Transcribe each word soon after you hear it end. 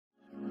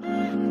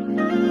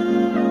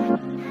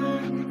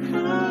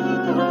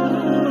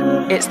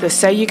It's the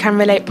So You Can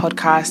Relate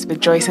podcast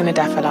with Joyce and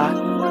Adefala.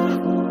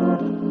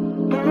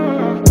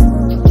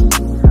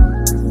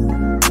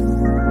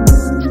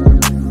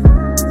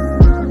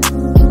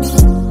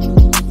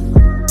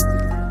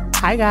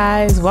 Hi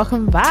guys,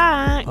 welcome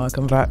back.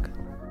 Welcome back.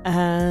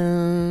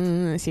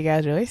 It's your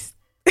girl Joyce.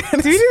 Did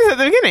we do this at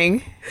the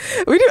beginning?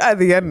 We do it at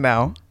the end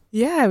now.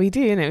 Yeah, we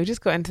do, innit? We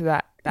just got into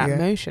that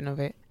motion of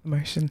it.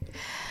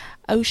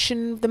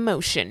 Ocean of the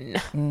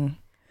motion.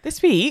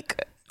 This week,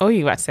 what were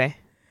you about to say?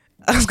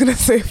 I was going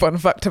to say a fun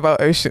fact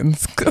about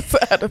oceans because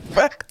I had a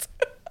fact.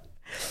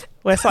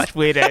 We're such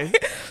weirdos.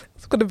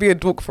 It's going to be a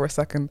dork for a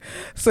second.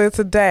 So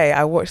today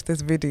I watched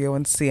this video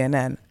on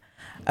CNN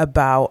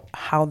about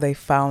how they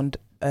found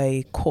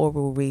a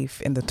coral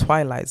reef in the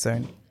Twilight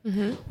Zone,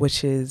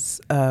 which is,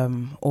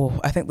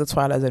 or I think the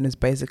Twilight Zone is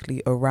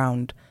basically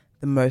around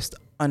the most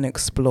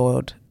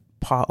unexplored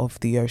part of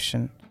the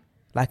ocean.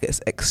 Like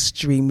it's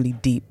extremely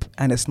deep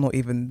and it's not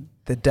even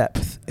the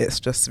depth. It's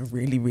just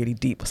really, really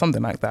deep,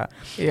 something like that.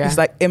 Yeah. It's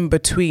like in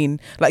between,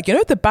 like, you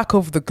know, the back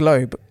of the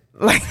globe,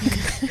 like,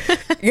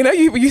 you know,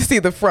 you see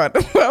the front.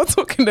 I'm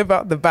talking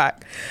about the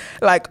back,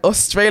 like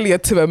Australia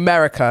to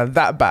America,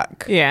 that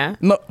back. Yeah.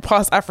 Not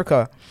past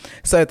Africa.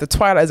 So the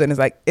Twilight Zone is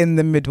like in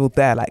the middle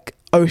there, like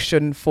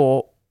ocean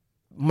for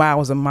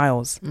miles and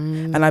miles.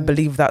 And I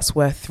believe that's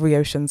where three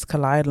oceans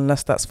collide,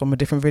 unless that's from a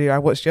different video I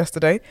watched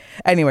yesterday.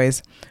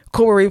 Anyways,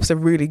 coral reefs are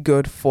really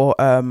good for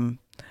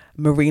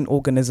marine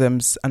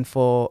organisms and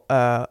for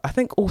I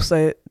think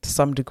also to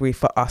some degree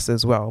for us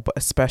as well, but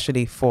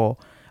especially for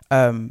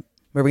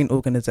marine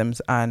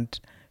organisms and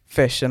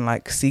fish and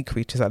like sea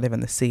creatures that live in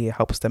the sea. It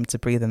helps them to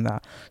breathe in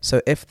that.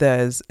 So if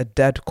there's a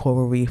dead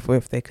coral reef, or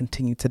if they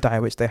continue to die,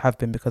 which they have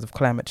been because of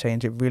climate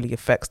change, it really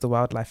affects the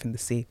wildlife in the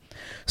sea.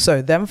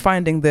 So them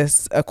finding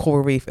this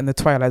coral reef in the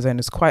Twilight Zone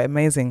is quite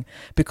amazing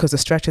because it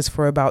stretches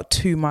for about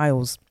 2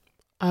 miles.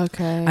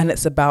 Okay. And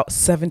it's about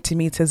 70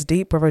 meters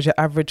deep, whereas your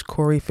average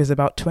coral reef is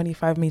about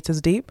 25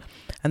 meters deep.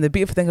 And the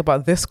beautiful thing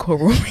about this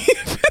coral reef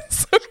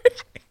is,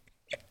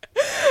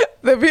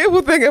 the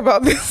beautiful thing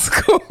about this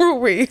coral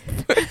reef,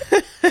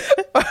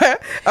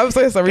 I'm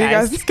so sorry,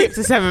 guys, you guys skip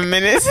to 7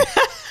 minutes.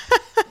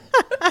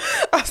 I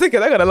was thinking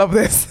they're gonna love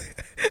this.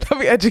 Let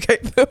me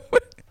educate them.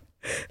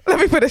 Let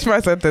me finish my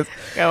sentence.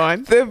 Go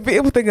on. The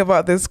beautiful thing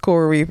about this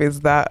coral reef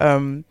is that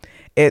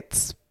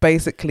it's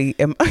basically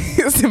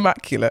it's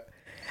immaculate.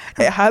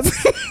 It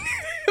has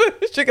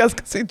you guys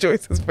can see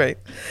Joyce's face.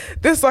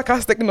 This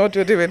sarcastic nod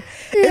you're doing.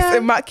 Yeah. It's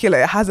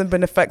immaculate. It hasn't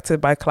been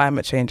affected by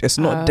climate change. It's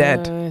not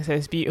dead. So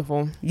it's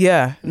beautiful.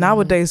 Yeah.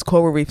 Nowadays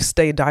coral reefs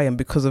stay dying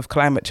because of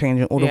climate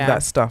change and all of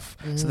that stuff.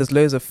 So there's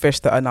loads of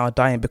fish that are now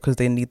dying because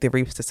they need the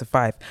reefs to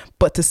survive.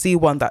 But to see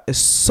one that is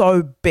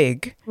so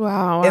big in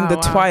the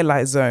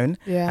Twilight Zone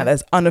and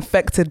is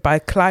unaffected by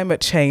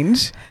climate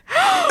change,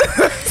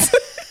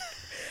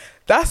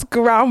 that's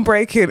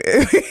groundbreaking.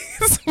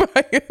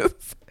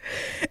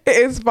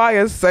 It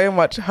inspires so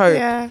much hope.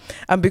 Yeah.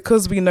 And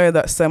because we know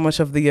that so much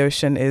of the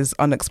ocean is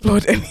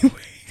unexplored anyway,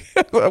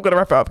 I'm going to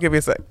wrap it up. Give me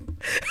a sec.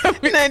 No,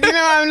 do you know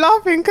why I'm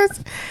laughing?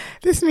 Because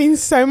this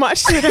means so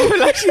much to them.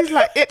 Like, she's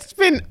like, it's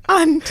been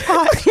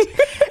untouched.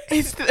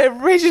 It's the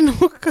original.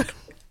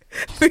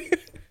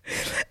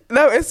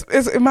 No,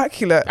 it's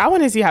immaculate. I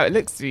want to see how it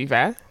looks, to be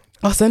fair.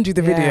 I'll send you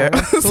the video.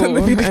 I'll send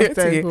the video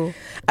to you. Cool.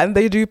 And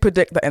they do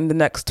predict that in the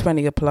next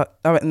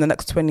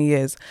 20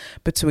 years,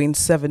 between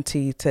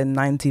 70 to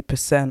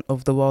 90%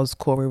 of the world's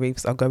coral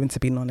reefs are going to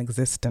be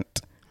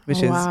non-existent.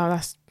 Which is wow,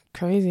 that's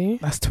crazy.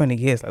 That's 20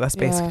 years. Like, that's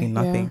basically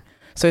nothing. Yeah.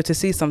 So to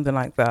see something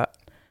like that,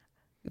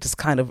 it just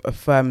kind of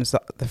affirms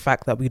the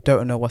fact that we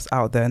don't know what's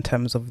out there in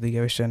terms of the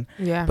ocean.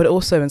 Yeah. But it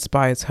also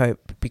inspires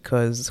hope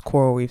because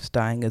coral reefs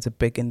dying is a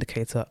big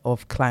indicator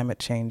of climate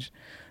change.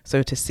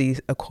 So to see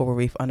a coral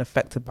reef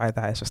unaffected by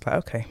that, it's just like,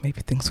 okay,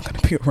 maybe things are going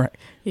to be all right.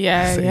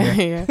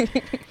 Yeah.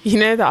 You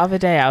know, the other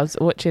day I was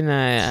watching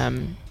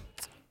the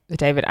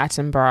David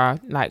Attenborough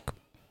like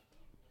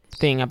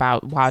thing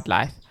about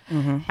wildlife,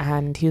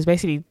 and he was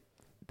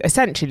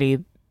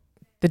essentially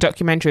the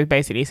documentary was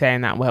basically saying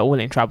that we're all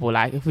in trouble,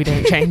 like if we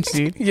don't change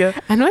soon. Yeah.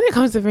 And when it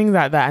comes to things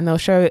like that, and they'll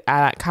show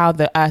like how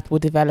the earth will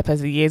develop as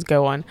the years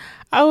go on,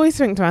 I always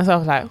think to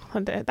myself like, oh,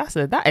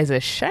 that is a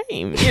shame.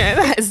 You know,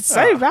 that is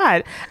so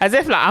bad. As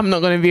if like I'm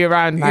not going to be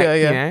around. Like,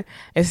 you know,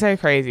 it's so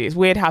crazy. It's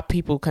weird how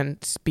people can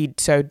be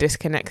so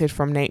disconnected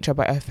from nature,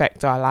 but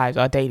affect our lives,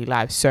 our daily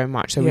lives so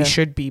much. So we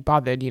should be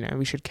bothered. You know,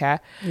 we should care.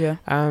 Yeah.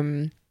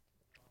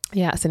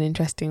 Yeah, it's an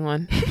interesting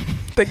one.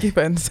 Thank you for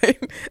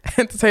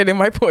entertaining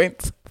my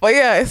points. But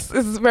yeah, it's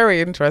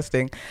very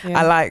interesting.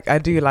 Yeah. I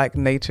do like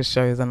nature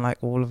shows and like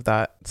all of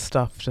that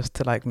stuff just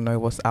to like know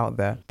what's out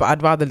there. But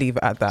I'd rather leave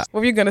it at that.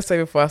 What were you going to say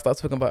before I start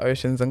talking about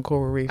oceans and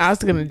coral reefs? I was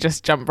going to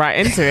just jump right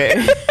into it.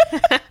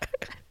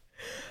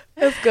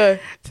 Let's go.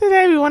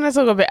 Today we want to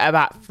talk a bit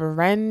about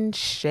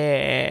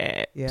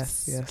friendship.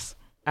 Yes.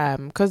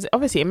 Because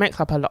obviously it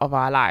makes up a lot of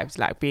our lives,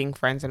 like being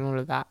friends and all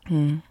of that.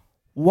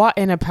 What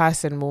in a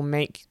person will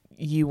make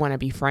you want to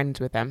be friends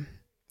with them?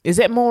 Is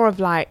it more of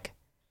like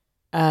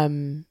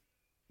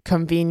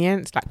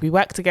convenience? Like, we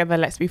work together,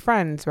 let's be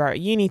friends. We're at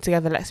uni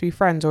together, let's be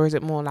friends. Or is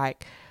it more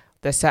like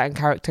there's certain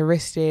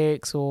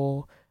characteristics,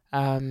 or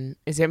do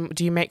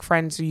you make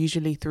friends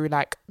usually through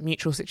like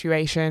mutual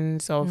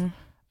situations of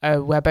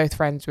we're both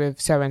friends with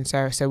so and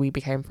so, so we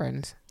became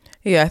friends?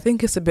 Yeah, I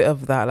think it's a bit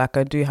of that. Like,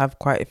 I do have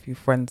quite a few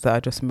friends that I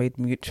just made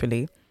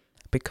mutually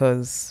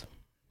because,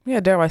 yeah,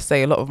 dare I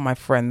say, a lot of my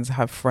friends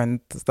have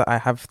friends that I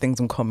have things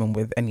in common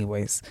with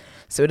anyways.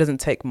 So it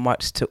doesn't take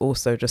much to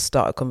also just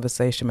start a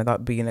conversation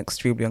without being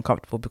extremely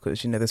uncomfortable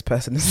because, you know, this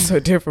person is so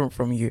different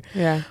from you.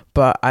 Yeah.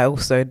 But I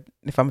also,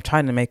 if I'm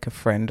trying to make a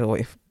friend, or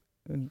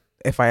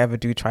if I ever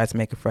do try to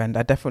make a friend,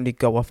 I definitely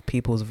go off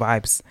people's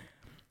vibes.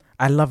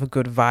 I love a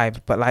good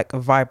vibe, but like a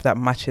vibe that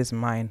matches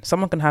mine.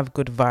 Someone can have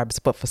good vibes,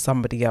 but for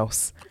somebody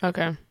else.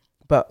 Okay.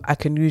 But I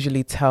can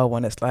usually tell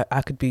when it's like,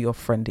 I could be your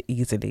friend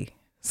easily.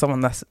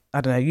 Someone that's, I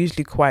don't know,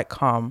 usually quite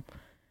calm.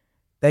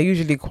 They're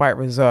usually quite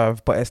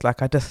reserved, but it's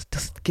like, I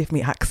just give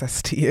me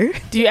access to you.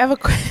 Do you ever...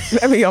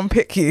 Let me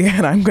unpick you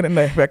and I'm going to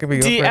know if I can be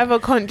your friend. Do you ever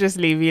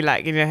consciously be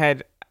like in your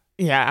head,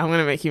 yeah, I'm going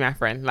to make you my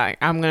friend. Like,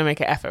 I'm going to make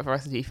an effort for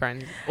us to be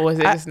friends. Or is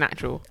it just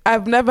natural?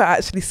 I've never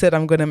actually said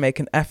I'm going to make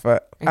an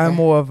effort. Okay. I'm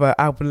more of a,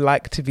 I would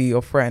like to be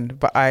your friend,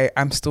 but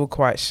I'm still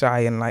quite shy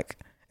and like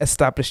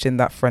established in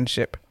that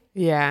friendship.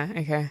 Yeah,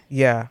 okay.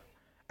 Yeah.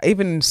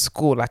 Even in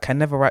school, like I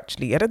don't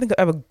think I've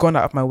ever gone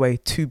out of my way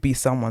to be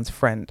someone's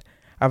friend.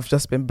 I've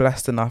just been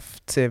blessed enough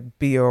to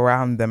be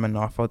around them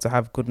enough or to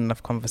have good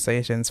enough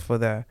conversations for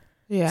there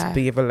to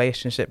be a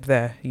relationship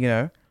there, you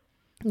know?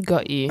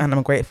 Got you. And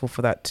I'm grateful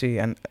for that too.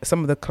 And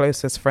some of the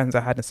closest friends I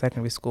had in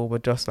secondary school were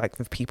just like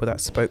the people that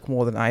spoke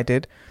more than I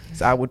did.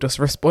 So I would just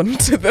respond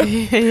to them.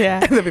 Yeah.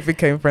 And then we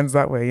became friends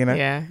that way, you know?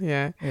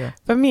 Yeah.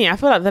 For me, I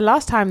feel like the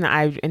last time that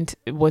I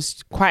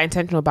was quite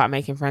intentional about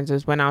making friends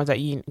was when I was at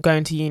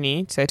going to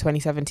uni, so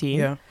 2017.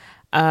 Yeah.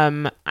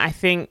 I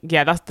think,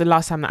 that's the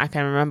last time that I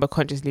can remember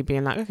consciously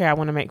being like, okay, I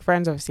want to make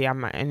friends. Obviously,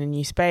 I'm in a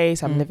new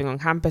space. I'm living on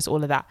campus,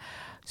 all of that.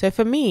 So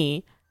for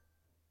me,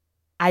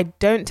 I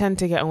don't tend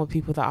to get on with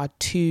people that are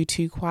too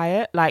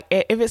quiet. Like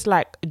if it's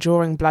like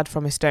drawing blood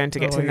from a stone to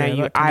get to know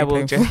you, I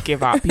will just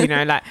give up. You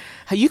know, like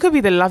you could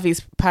be the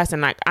loveliest person.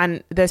 Like,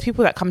 and there's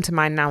people that come to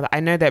mind now that I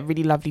know they're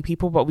really lovely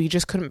people, but we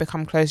just couldn't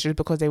become close just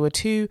because they were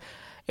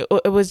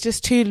it was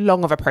just too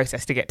long of a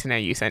process to get to know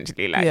you,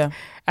 essentially. Like,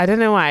 I don't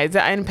know why. Is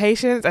that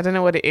impatience? I don't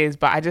know what it is,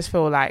 but I just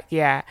feel like,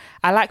 I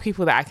like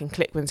people that I can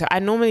click with. So I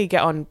normally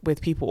get on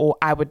with people, or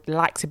I would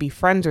like to be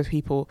friends with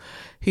people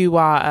who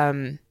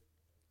are,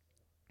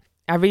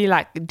 I really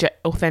like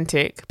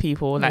authentic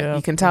people. Like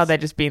you can tell they're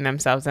just being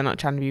themselves. They're not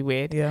trying to be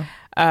weird. Yeah.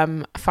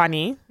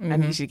 Funny. I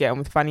usually get on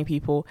with funny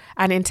people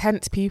and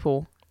intense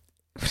people.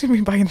 What do you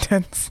mean by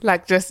intense?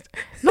 Like just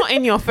not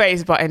in your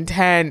face, but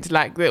intense.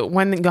 Like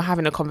when you're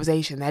having a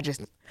conversation, they're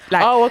just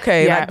like, oh,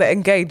 okay. Like they're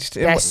engaged.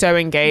 They're so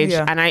engaged.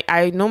 Yeah. And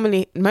I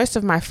normally, most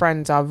of my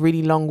friends are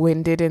really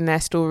long-winded in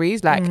their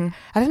stories. Like,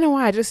 I don't know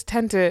why, I just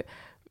tend to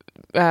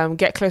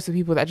get close to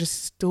people that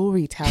just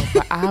story tell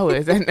for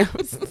hours. And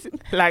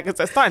like,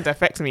 it's starting to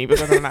affect me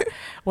because I'm like,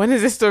 when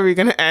is this story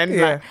going to end?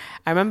 Yeah. Like,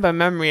 I remember a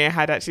memory I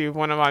had actually with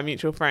one of our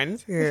mutual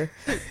friends. Yeah.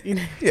 You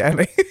know?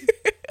 Yeah.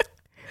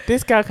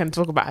 This girl can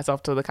talk about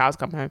herself till the cows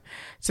come home.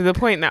 To the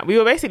point that we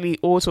were basically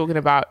all talking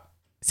about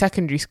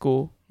secondary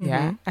school.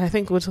 Yeah. And I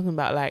think we were talking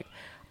about like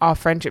our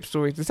friendship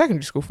stories in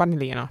secondary school,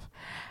 funnily enough.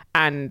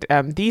 And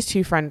these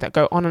two friends that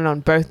go on and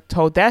on both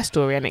told their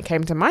story, and it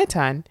came to my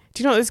turn.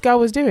 Do you know what this girl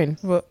was doing?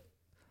 What?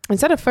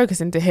 Instead of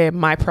focusing to hear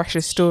my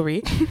precious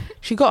story,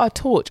 she got a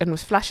torch and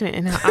was flashing it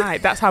in her eye.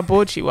 That's how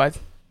bored she was.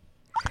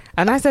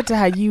 And I said to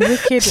her, you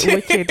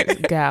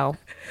wicked girl.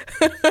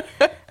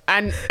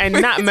 And in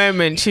that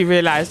moment, she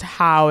realized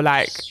how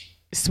like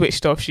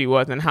switched off she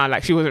was and how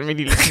like she wasn't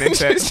really listening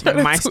to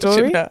my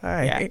story.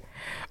 Yeah.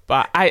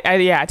 But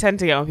I tend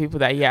to get on people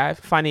that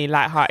funny,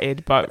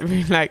 lighthearted, but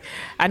like,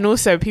 and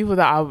also people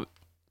that are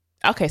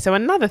okay. So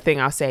another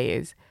thing I'll say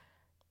is,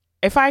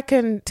 if I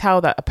can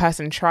tell that a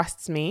person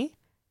trusts me,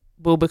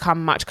 we'll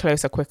become much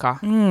closer quicker.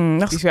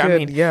 That's good. What I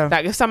mean? Yeah.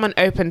 Like if someone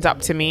opens up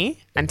to me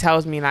and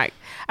tells me like,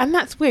 and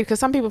that's weird because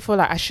some people feel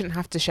like I shouldn't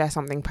have to share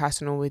something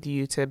personal with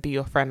you to be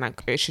your friend.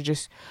 Like it should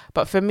just,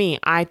 but for me,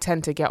 I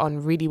tend to get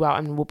on really well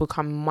and will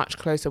become much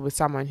closer with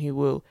someone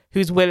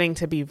who's willing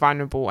to be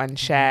vulnerable and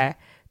share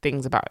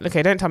things about,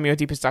 okay, don't tell me your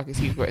deepest, darkest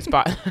secrets,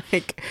 but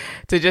like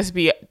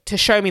to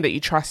show me that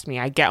you trust me.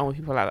 I get on with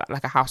people like that,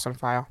 like a house on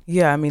fire.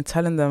 Yeah, I mean,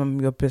 telling them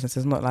your business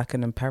is not like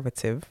an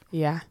imperative.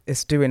 Yeah.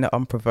 It's doing it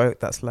unprovoked.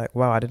 That's like,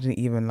 wow, I didn't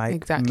even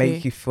like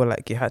make you feel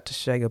like you had to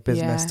share your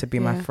business to be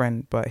my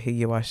friend, but here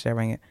you are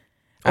sharing it.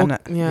 And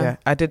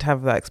I did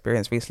have that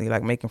experience recently,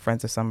 like making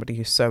friends with somebody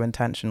who's so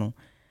intentional.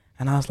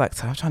 And I was like,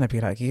 so I'm trying to be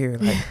like you.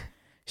 Like,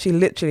 she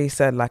literally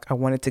said, like, I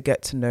wanted to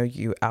get to know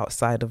you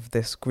outside of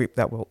this group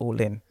that we're all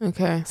in.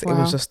 Okay. So it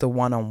was just a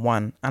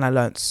one-on-one. And I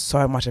learned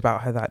so much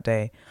about her that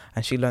day.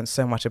 And she learned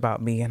so much about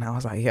me. And I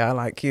was like, yeah, I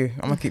like you.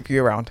 I'm going to keep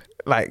you around.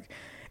 Like,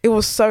 it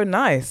was so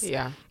nice.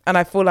 Yeah. And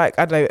I feel like,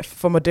 I don't know,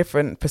 from a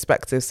different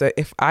perspective. So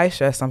if I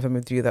share something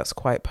with you that's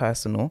quite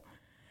personal,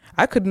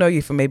 I could know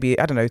you for maybe,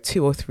 I don't know,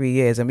 2 or 3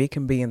 years, and we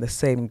can be in the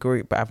same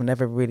group, but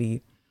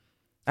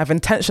I've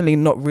intentionally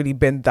not really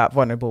been that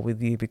vulnerable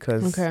with you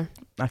because I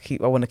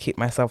want to keep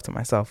myself to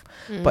myself.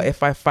 But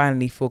if I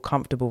finally feel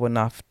comfortable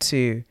enough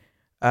to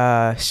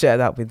share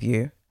that with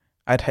you,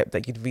 I'd hope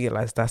that you'd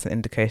realize that's an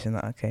indication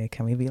that, okay,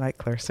 can we be like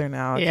closer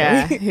now?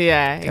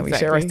 Can we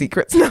share our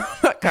secrets now?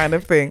 That kind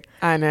of thing.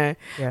 I know.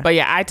 Yeah. But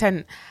yeah, I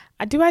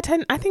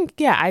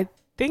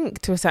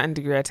think to a certain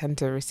degree I tend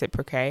to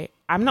reciprocate.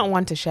 I'm not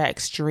one to share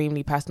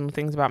extremely personal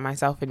things about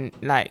myself in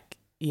like,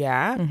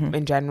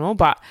 in general,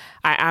 but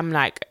I am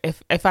like,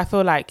 if I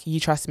feel like you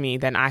trust me,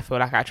 then I feel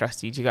like I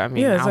trust you. Do you get what I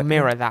mean? I'll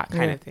mirror that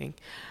kind of thing.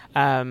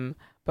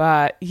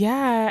 But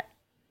yeah,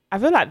 I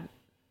feel like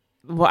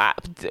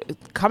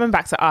coming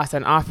back to us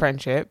and our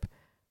friendship,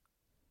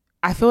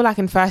 I feel like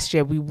in first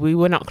year we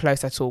were not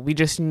close at all. We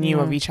just knew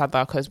of each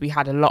other because we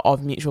had a lot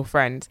of mutual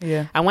friends.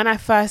 Yeah. And when I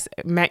first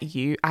met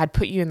you, I had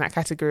put you in that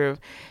category of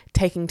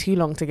taking too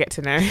long to get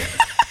to know.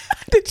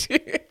 Did you?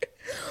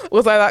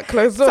 Was I that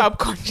closed off?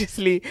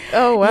 Subconsciously.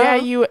 Oh wow.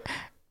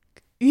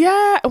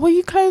 Were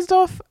you closed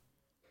off?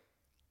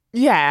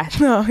 Yeah.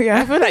 Oh yeah.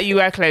 I feel like you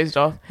were closed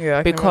off.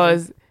 Yeah.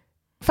 Because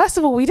first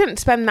of all, we didn't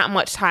spend that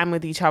much time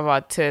with each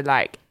other to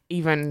like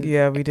even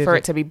we did for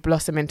it to be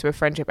blossom into a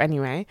friendship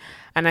anyway.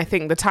 And I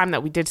think the time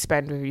that we did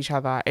spend with each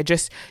other,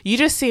 you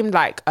just seemed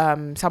like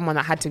someone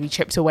that had to be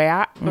chipped away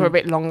at for a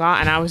bit longer,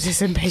 and I was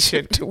just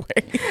impatient to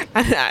wait.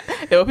 And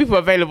there were people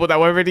available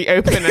that were really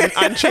open and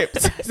unchipped.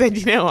 I said,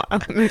 you know what, I'm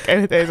gonna go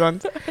with those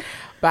ones.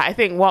 But I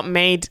think what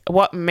made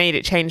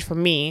it change for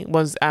me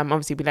was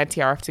obviously we led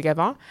TRF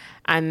together,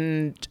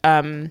 and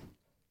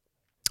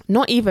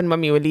not even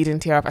when we were leading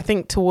TRF, I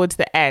think towards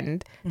the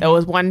end, there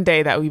was one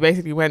day that we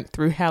basically went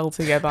through hell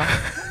together.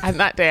 And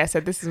that day I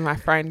said, this is my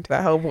friend.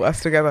 That hell brought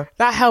us together.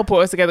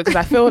 Because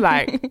I feel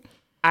like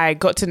I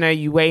got to know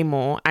you way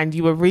more, and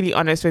you were really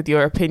honest with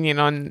your opinion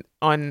on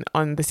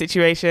the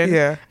situation.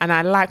 Yeah. And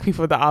I like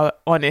people that are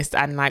honest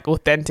and like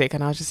authentic.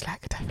 And I was just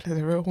like, Daphne's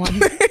a real one.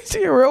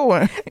 She's a real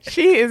one.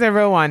 She is a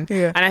real one.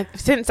 Yeah. And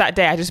since that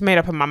day, I just made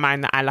up in my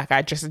mind that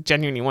I just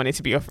genuinely wanted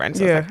to be your friend.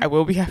 So I was like, I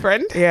will be her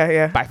friend.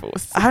 Yeah. By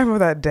force. I remember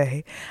that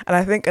day. And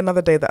I think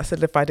another day that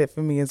solidified it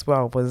for me as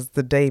well was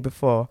the day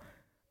before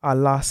our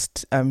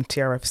last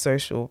TRF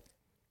social.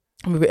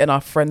 We were in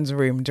our friend's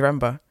room. Do you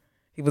remember?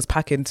 He was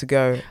packing to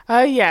go.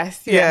 Oh,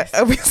 yes. Yeah.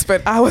 And we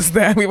spent hours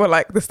there. We were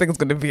like, this thing's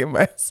going to be a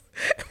mess.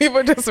 We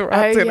were just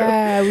wrapped in it.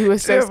 Yeah, we were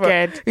so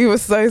scared. We were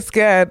so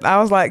scared. I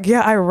was like,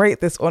 I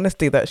rate this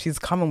honesty that she's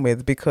coming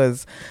with,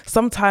 because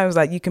sometimes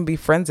like you can be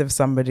friends with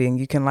somebody and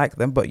you can like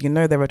them, but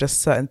there are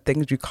just certain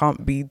things you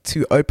can't be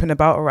too open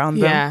about around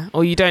them. Yeah.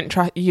 Or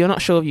you're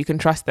not sure if you can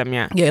trust them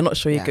yet. Yeah, you're not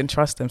sure you can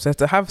trust them. So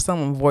to have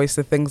someone voice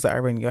the things that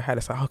are in your head,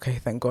 it's like, okay,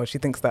 thank God she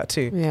thinks that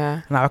too.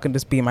 Yeah. And I can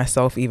just be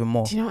myself even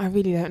more. Do you know what I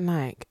really don't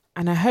like?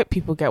 And I hope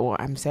people get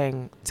what I'm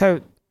saying. So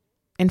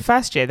in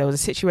first year, there was a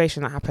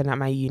situation that happened at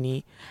my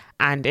uni,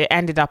 and it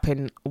ended up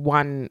in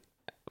one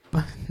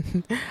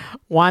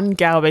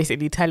girl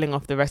basically telling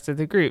off the rest of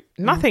the group.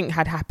 Nothing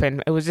had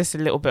happened. It was just a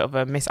little bit of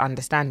a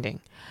misunderstanding.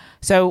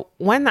 So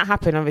when that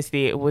happened,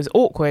 obviously it was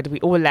awkward. We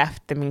all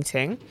left the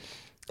meeting,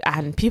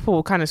 and people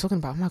were kind of talking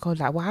about, oh my God,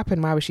 like what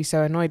happened? Why was she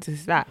so annoyed?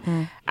 This, that.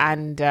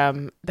 And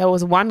there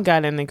was one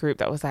girl in the group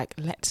that was like,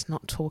 let's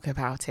not talk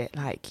about it.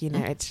 Like,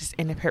 it's just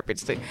inappropriate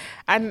to do.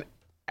 And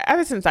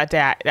ever since that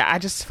day, I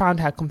just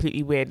found her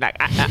completely weird. Like,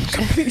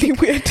 completely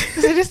weird.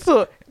 Because I just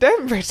thought,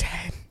 don't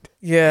pretend.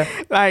 Yeah.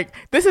 Like,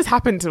 this has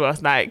happened to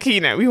us. Like,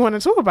 we want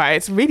to talk about it.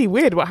 It's really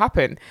weird what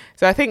happened.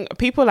 So I think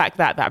people like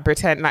that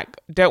pretend, like,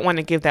 don't want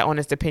to give their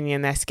honest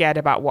opinion. They're scared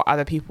about what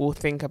other people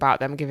think about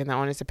them giving their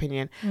honest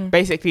opinion.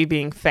 Basically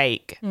being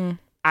fake.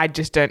 I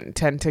just don't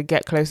tend to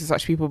get close to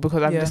such people,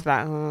 because I'm just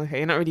like, oh, okay,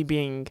 you're not really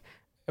being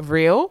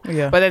real.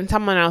 Yeah. But then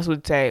someone else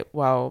would say,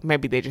 well,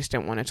 maybe they just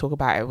don't want to talk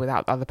about it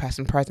without the other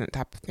person present,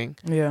 type of thing.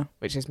 Yeah.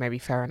 Which is maybe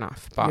fair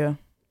enough. But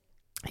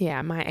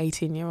yeah, my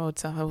 18-year-old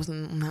self, I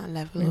wasn't on that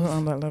level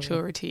of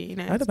maturity.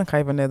 I don't think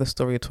I even know the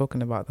story you're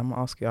talking about. I'm gonna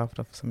ask you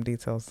after for some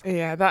details.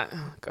 Yeah,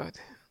 oh God.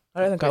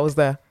 I don't think I was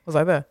there. Was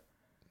I there?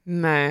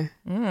 No.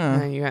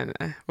 No, you weren't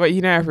there. But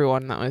you know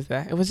everyone that was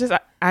there. It was just,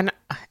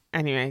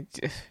 anyway,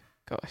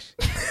 gosh.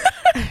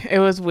 It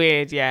was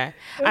weird, yeah.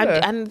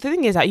 And the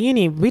thing is, at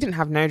uni, we didn't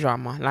have no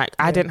drama. Like,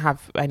 I didn't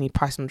have any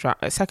personal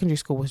drama. Secondary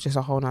school was just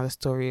a whole nother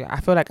story.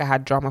 I feel like I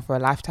had drama for a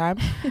lifetime.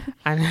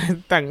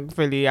 And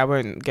thankfully, I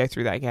won't go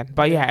through that again.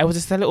 But yeah, it was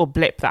just a little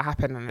blip that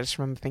happened. And I just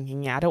remember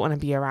thinking, I don't want to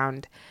be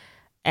around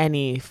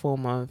any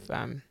form of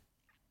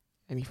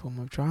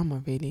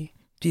drama, really.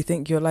 Do you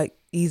think you're like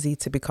easy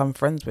to become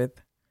friends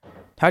with?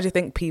 How do you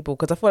think people,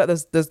 because I feel like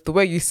there's the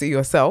way you see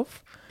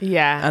yourself.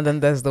 Yeah. And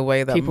then there's the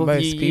way that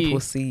most people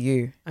see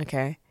you.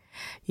 Okay.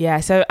 Yeah.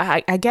 So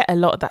I get a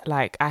lot that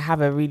like I have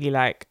a really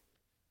like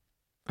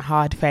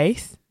hard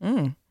face.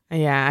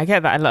 Yeah, I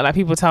get that a lot. Like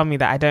people tell me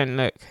that I don't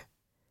look.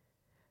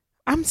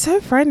 I'm so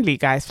friendly,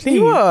 guys. Please.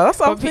 You are. That's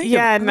what I'm thinking.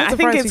 Yeah, I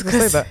think it's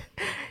because.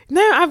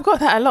 No, I've got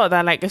that a lot.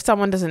 That like if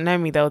someone doesn't know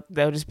me, they'll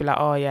just be like,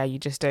 oh yeah, you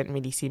just don't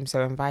really seem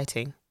so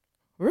inviting.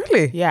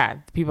 Really? Yeah,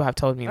 people have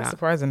told me That's that.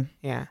 surprising.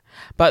 Yeah.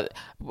 But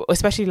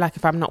especially like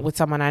if I'm not with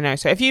someone I know.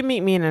 So if you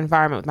meet me in an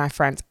environment with my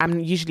friends, I'm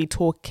usually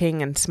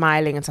talking and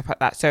smiling and stuff like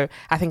that. So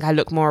I think I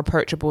look more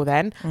approachable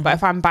then. But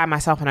if I'm by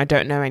myself and I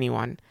don't know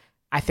anyone,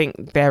 I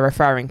think they're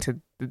referring to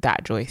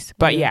that Joyce.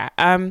 But yeah,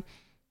 am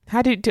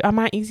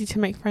I easy to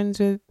make friends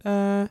with?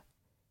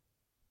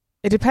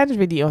 It depends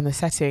really on the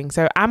setting.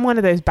 So I'm one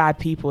of those bad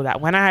people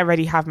that when I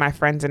already have my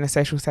friends in a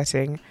social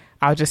setting,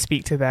 I'll just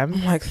speak to them.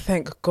 I'm like,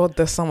 thank God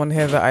there's someone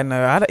here that I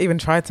know. I don't even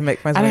try to make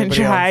friends with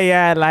anybody else.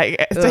 Yeah,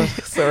 like... Ugh,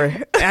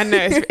 sorry. I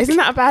know. Isn't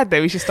that bad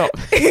though? We should stop.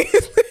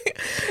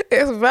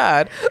 It's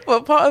bad.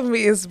 But part of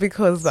me is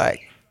because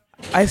like,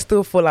 I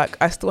still feel like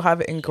I still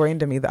have it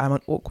ingrained in me that I'm an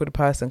awkward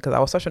person because I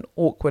was such an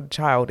awkward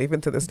child. Even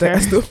to this day, I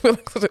still feel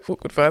like such an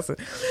awkward person.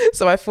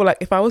 So I feel like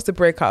if I was to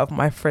break out of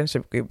my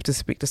friendship group to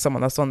speak to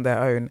someone that's on their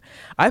own,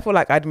 I feel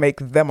like I'd make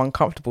them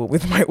uncomfortable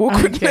with my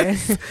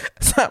awkwardness. Okay.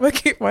 So I'm going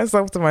to keep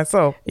myself to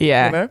myself.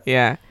 Yeah. You know?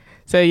 Yeah.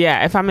 So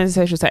yeah, if I'm in a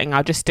social setting,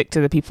 I'll just stick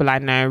to the people I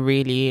know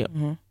really.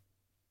 Mm-hmm.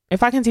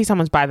 If I can see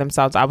someone's by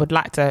themselves, I would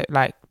like to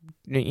like,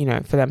 you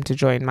know, for them to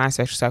join my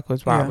social circle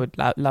as well. Yeah. I would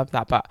love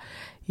that. But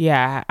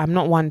yeah, I'm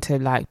not one to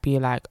like be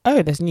like,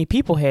 oh, there's new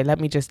people here, let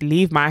me just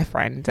leave my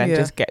friends and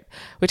just get,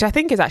 which I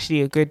think is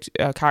actually a good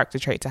character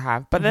trait to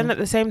have. But then at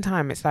the same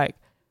time, it's like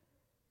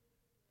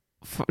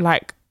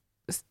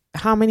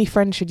how many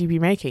friends should you be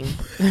making?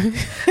 I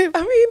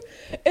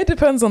mean, it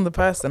depends on the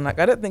person. Like,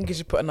 I don't think you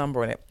should put a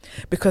number on it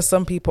because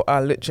some people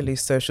are literally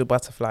social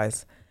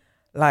butterflies.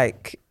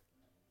 Like,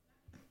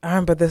 I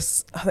remember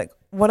this, like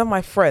one of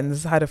my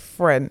friends had a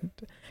friend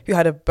who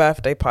had a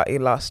birthday party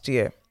last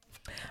year.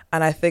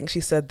 And I think she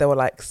said there were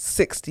like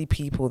 60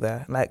 people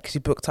there. Like she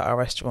booked at our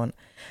restaurant.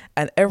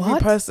 And every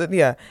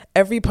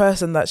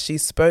person that she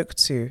spoke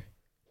to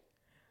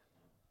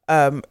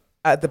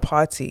at the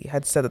party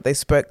had said that they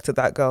spoke to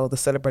that girl, the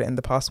celebrant, in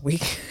the past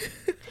week.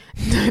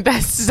 No,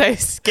 that's so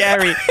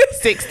scary.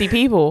 60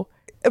 people.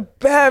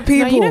 Bare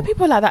people. No, you know,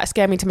 people like that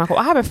scare me to my core.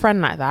 I have a friend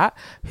like that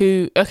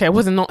who, okay, it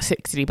wasn't not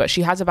 60, but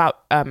she has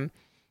about...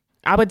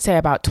 I would say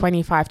about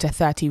 25 to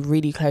 30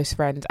 really close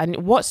friends.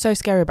 And what's so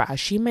scary about her,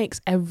 she makes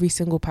every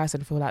single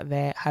person feel like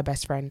they're her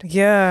best friend.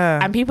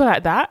 Yeah. And people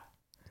like that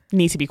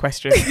need to be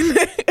questioned.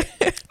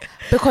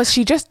 Because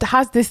she just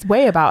has this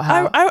way about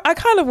her. I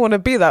kind of want to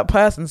be that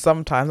person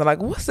sometimes. I'm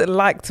like, what's it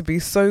like to be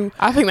so...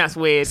 I think that's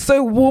weird.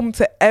 So warm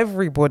to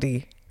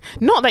everybody.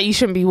 Not that you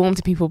shouldn't be warm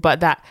to people,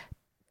 but that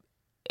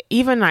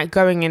even like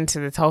going into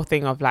this whole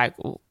thing of like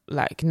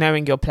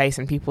knowing your place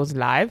in people's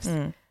lives...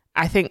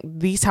 I think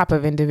these type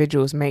of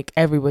individuals make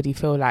everybody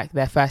feel like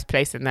they're first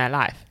place in their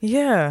life.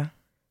 Yeah.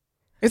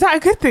 Is that a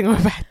good thing or a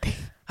bad thing?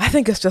 I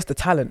think it's just a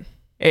talent.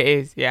 It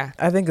is, yeah.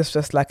 I think it's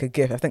just like a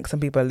gift. I think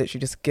some people are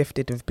literally just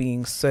gifted of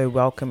being so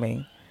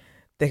welcoming.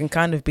 They can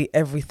kind of be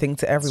everything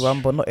to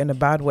everyone, but not in a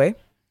bad way.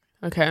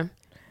 Okay.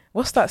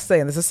 What's that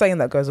saying? There's a saying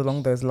that goes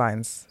along those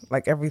lines,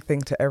 like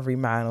everything to every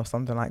man or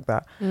something like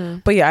that.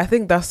 But yeah, I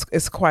think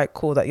it's quite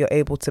cool that you're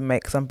able to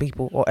make some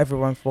people or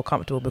everyone feel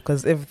comfortable,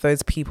 because if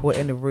those people were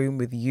in a room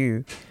with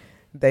you,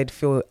 they'd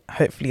feel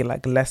hopefully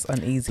like less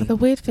uneasy. But the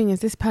weird thing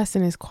is this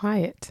person is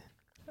quiet.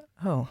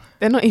 Oh.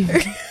 They're not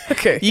even...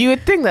 Okay. You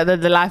would think that they're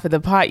the life of the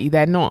party.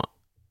 They're not.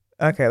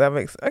 Okay, that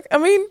makes... I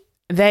mean...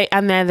 They're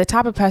the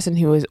type of person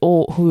who is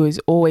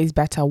always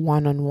better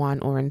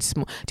one-on-one or in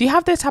small... Do you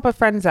have those type of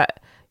friends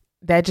that...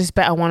 They're just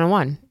better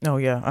one-on-one? Oh,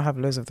 yeah. I have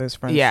loads of those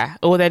friends. Yeah.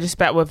 Or they're just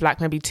better with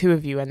like maybe two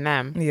of you and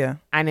them. Yeah.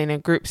 And in a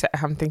group set,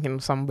 I'm thinking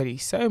of somebody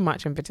so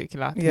much in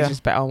particular. Who's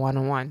just better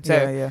one-on-one. So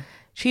yeah.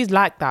 She's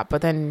like that,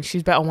 but then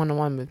she's better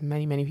one-on-one with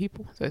many, many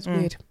people. So it's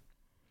weird.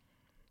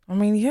 I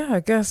mean, yeah, I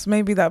guess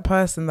maybe that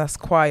person that's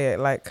quiet,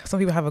 like some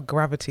people have a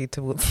gravity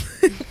towards...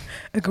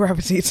 a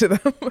gravity to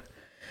them.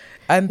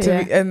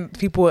 And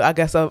people, I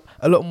guess, are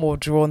a lot more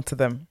drawn to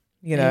them,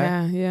 you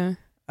know? Yeah.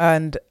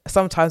 And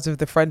sometimes with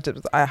the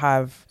friendships I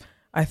have...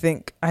 I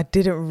think I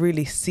didn't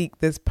really seek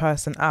this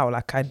person out.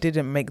 Like I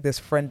didn't make this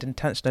friend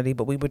intentionally,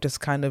 but we were just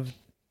kind of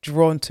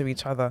drawn to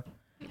each other.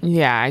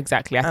 Yeah,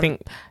 exactly. I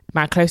think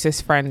my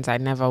closest friends, I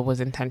never was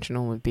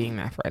intentional with being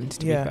their friend, to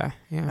be fair.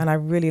 Yeah. And I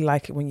really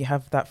like it when you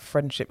have that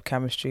friendship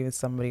chemistry with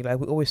somebody. Like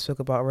we always talk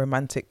about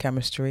romantic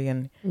chemistry,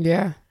 and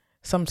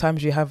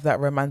sometimes you have that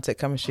romantic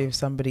chemistry with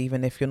somebody,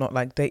 even if you're not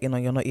like dating or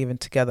you're not even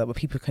together, but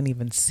people can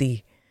even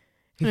see.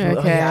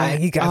 Okay.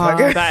 You guys are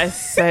good. That is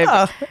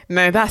so...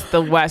 No, that's the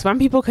worst. When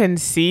people can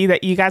see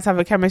that you guys have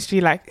a chemistry,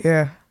 like...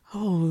 Yeah.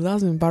 Oh,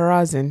 that's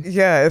embarrassing.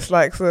 Yeah, it's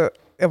like, so...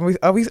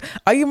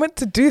 Are you meant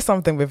to do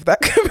something with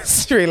that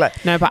chemistry?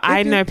 Like, no, but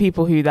I know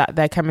people who that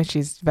their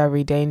chemistry is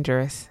very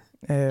dangerous.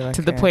 To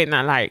the point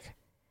that like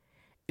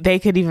they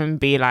could even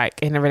be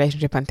like in a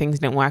relationship and things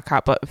didn't work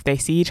out, but if they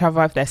see each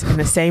other, if they're in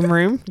the same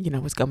room, you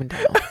know what's going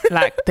down.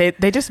 Like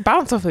they just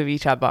bounce off of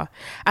each other,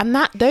 and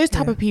those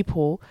type of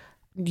people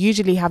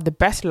usually have the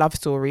best love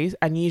stories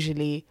and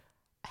usually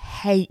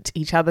hate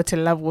each other to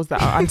levels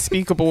that are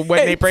unspeakable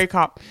when they break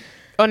up.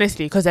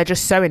 Honestly, because they're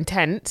just so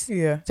intense.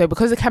 Yeah. So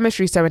because the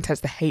chemistry is so intense,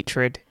 the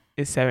hatred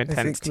is so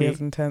intense too. It's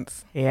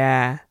intense.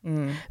 Yeah.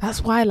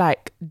 That's why,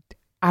 like,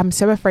 I'm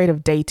so afraid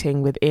of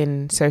dating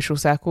within social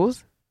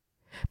circles,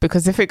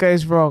 because if it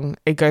goes wrong,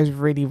 it goes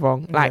really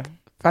wrong. Like,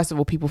 first of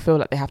all, people feel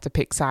like they have to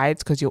pick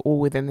sides because you're all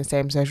within the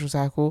same social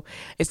circle.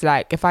 It's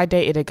like if I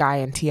dated a guy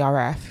in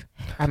TRF,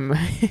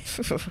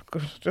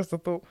 just a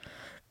thought.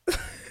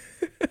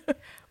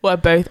 we're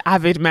both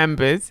avid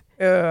members,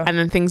 Yeah. and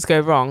then things go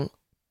wrong,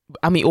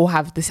 and we all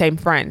have the same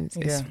friends.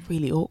 It's Yeah.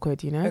 really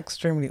awkward, you know?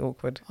 Extremely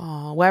awkward.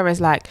 Oh, whereas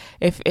like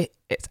if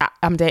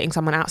I'm dating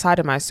someone outside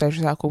of my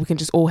social circle, we can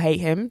just all hate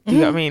him. Do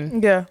you know what I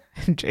mean? Yeah.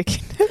 I'm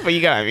joking, but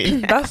you get what I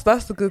mean. That's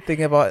the good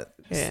thing about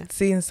Yeah.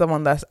 seeing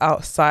someone that's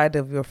outside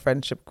of your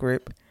friendship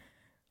group,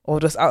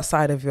 or just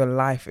outside of your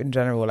life in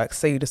general. Like,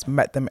 say you just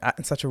met them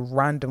in such a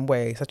random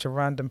way, such a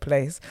random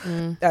place.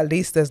 At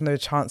least there's no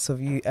chance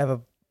of you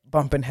ever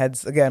bumping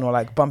heads again, or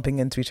like bumping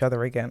into each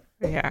other again.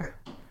 Yeah.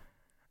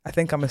 I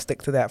think I'm gonna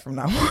stick to that from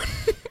now on.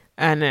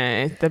 And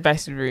it's the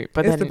best route.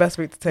 But It's then, the best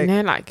route to take. you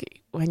know,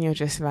 like when you're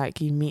just like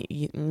you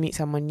meet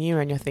someone new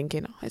and you're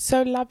thinking, oh, it's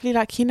so lovely.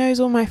 Like he knows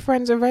all my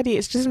friends already.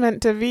 It's just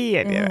meant to be.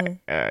 And you're like,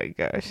 oh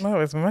gosh. No,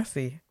 it's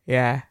messy.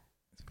 Yeah.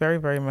 It's very,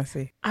 very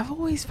messy. I've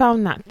always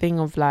found that thing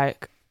of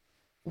like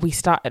we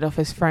started off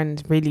as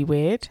friends really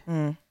weird,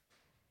 and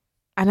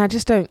I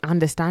just don't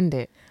understand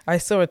it. I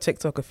saw a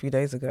TikTok a few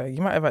days ago.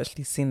 You might have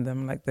actually seen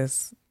them. Like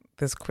this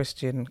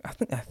Christian, I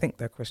think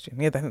they're Christian.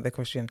 Yeah, I think they're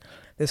Christian.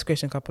 This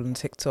Christian couple on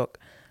TikTok,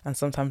 and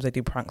sometimes they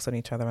do pranks on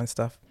each other and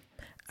stuff.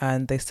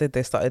 And they said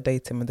they started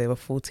dating when they were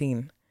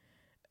 14.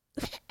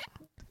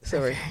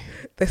 Sorry.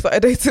 They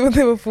started dating when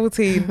they were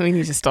 14. We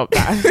need to stop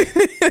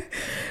that.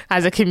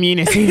 As a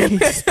community, we need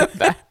to stop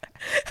that.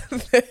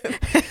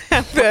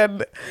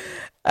 then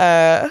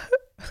I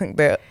think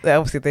they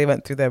obviously they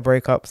went through their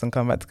breakups and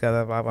come back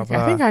together, blah blah Okay,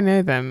 blah. I think I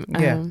know them.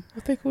 Yeah.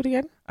 What's they called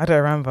again? I don't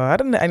remember. I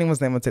don't know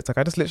anyone's name on TikTok.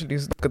 I just literally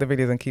just look at the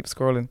videos and keep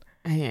scrolling.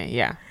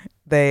 Yeah.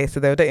 They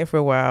were dating for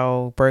a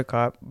while, broke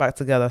up, back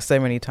together so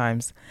many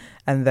times,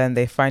 and then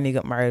they finally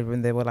got married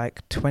when they were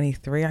like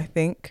 23, I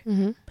think.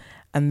 Mm-hmm.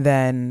 And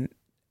then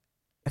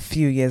a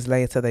few years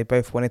later, they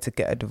both wanted to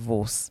get a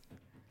divorce.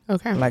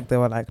 Okay. Like they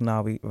were like,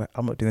 "No,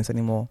 I'm not doing this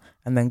anymore."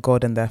 And then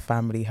God and their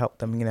family helped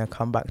them,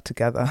 come back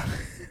together.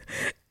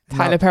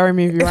 Tyler Perry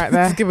movie right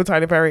there. Just give it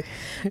Tyler Perry.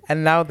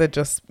 And now they're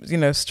just,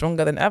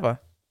 stronger than ever.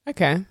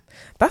 Okay.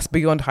 That's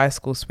beyond high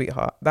school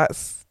sweetheart.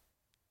 That's,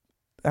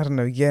 I don't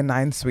know, year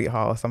 9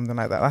 sweetheart or something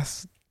like that.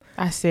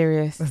 That's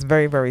serious. That's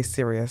very, very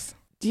serious.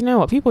 Do you know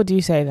what? People do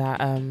say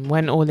that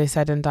when all is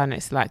said and done,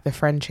 it's like the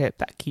friendship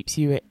that keeps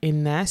you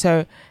in there.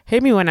 So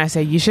hear me when I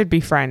say you should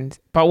be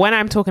friends. But when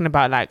I'm talking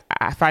about like,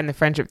 I find the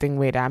friendship thing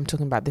weird, I'm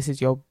talking about this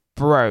is your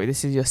bro,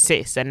 this is your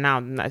sis, and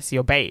now that's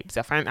your babes.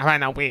 I find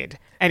that weird.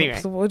 Anyway.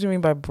 So what do you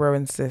mean by bro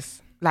and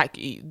sis? Like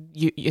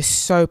you're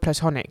so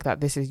platonic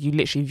that you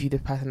literally view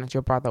this person as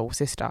your brother or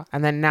sister.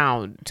 And then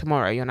now,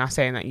 tomorrow, you're now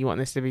saying that you want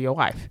this to be your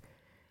wife.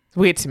 It's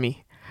weird to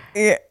me.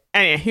 Yeah.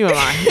 Anyway, who am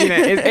I?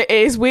 It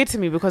is weird to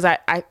me because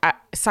I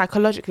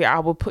psychologically I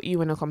will put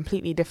you in a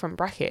completely different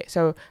bracket,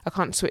 so I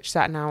can't switch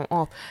that now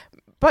off.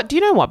 But do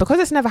you know what? Because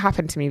it's never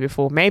happened to me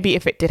before. Maybe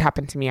if it did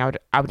happen to me,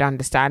 I would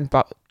understand.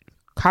 But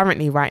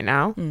currently, right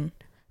now,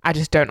 I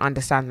just don't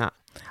understand that.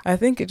 I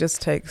think it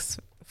just takes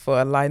for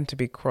a line to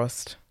be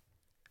crossed.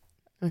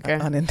 Okay.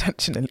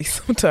 Unintentionally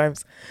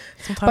sometimes.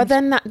 But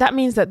then that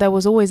means that there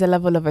was always a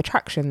level of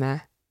attraction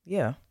there.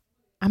 Yeah.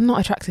 I'm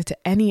not attracted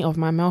to any of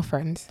my male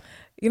friends.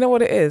 You know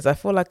what it is? I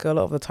feel like a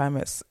lot of the time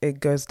it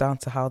goes down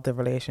to how the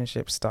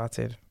relationship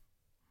started.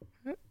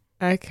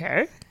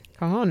 Okay.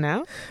 Come on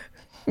now.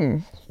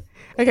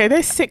 Okay,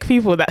 there's sick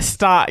people that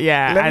start,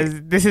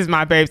 this is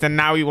my babes and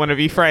now we want to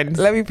be friends.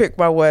 Let me pick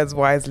my words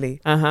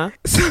wisely.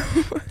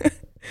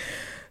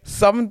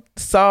 So,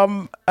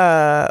 some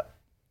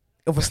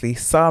obviously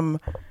some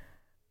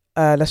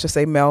let's just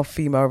say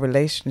male-female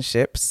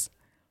relationships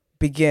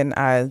begin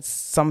as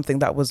something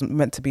that was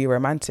meant to be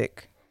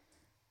romantic.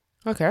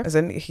 Okay. As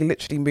in, he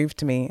literally moved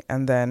to me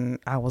and then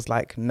I was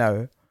like,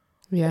 no.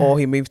 Yeah. Or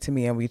he moved to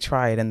me and we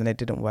tried and then it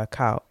didn't work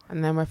out.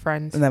 And then we're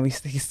friends. And then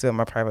he's still in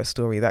my private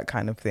story, that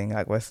kind of thing.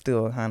 Like, we're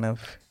still kind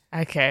of...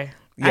 Okay.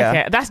 Yeah.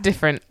 Okay. That's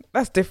different.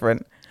 That's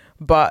different.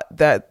 But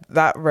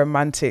that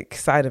romantic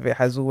side of it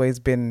has always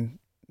been...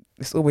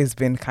 It's always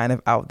been kind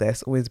of out there.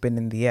 It's always been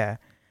in the air.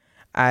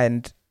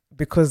 And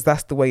because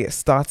that's the way it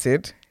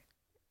started,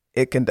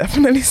 it can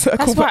definitely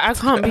circle That's why back I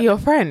can't be your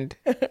friend.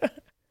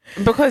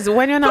 Because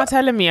when you're now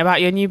telling me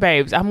about your new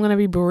babes, I'm going to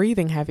be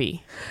breathing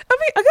heavy. I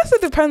mean, I guess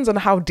it depends on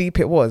how deep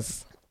it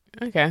was.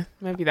 Okay,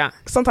 maybe that.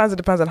 Sometimes it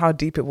depends on how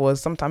deep it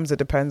was. Sometimes it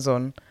depends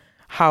on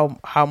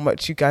how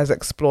much you guys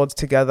explored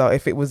together,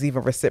 if it was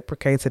even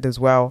reciprocated as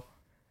well.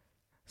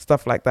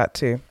 Stuff like that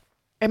too.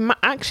 It might,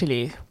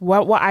 actually,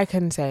 what I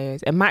can say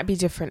is it might be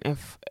different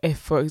if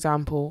for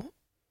example,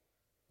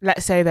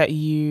 let's say that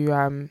you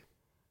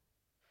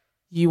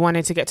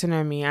wanted to get to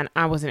know me and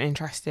I wasn't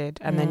interested,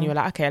 and then you were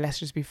like, okay, let's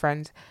just be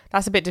friends.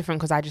 That's a bit different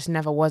because I just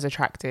never was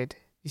attracted.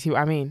 You see what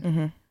I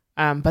mean?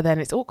 Mm-hmm. But then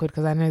it's awkward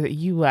because I know that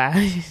you were.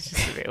 It's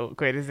just a bit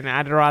awkward, isn't it?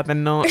 I'd rather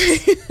not.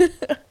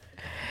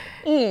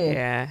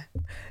 Yeah.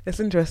 It's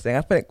interesting.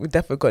 I think we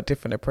definitely got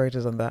different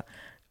approaches on that.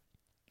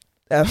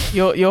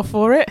 You're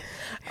for it?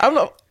 I'm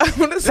not. I'm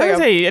gonna Let say. me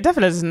tell you, it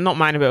definitely does not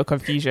mind a bit of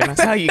confusion. I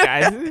tell you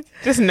guys,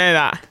 just know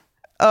that.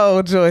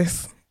 Oh,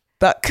 Joyce,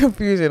 that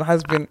confusion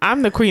has been.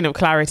 I'm the queen of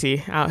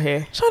clarity out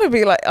here. Trying to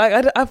be like,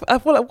 I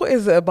feel like, what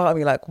is it about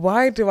me? Like,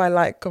 why do I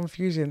like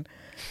confusion?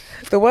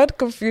 The word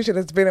confusion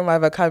has been in my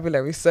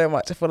vocabulary so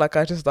much. I feel like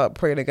I just start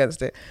praying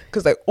against it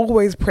because I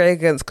always pray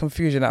against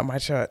confusion at my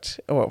church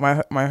or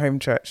my home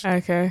church.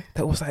 Okay.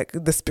 That was like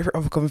the spirit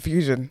of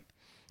confusion.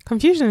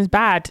 Confusion is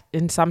bad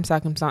in some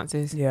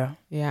circumstances. Yeah.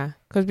 Yeah.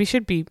 Because we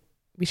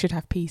should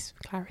have peace,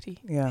 clarity.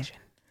 Yeah. Vision.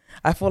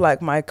 I feel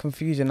like my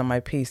confusion and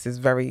my peace is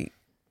very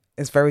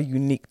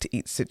unique to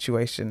each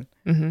situation.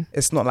 Mm-hmm.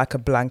 It's not like a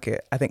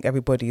blanket. I think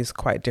everybody is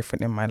quite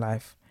different in my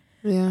life.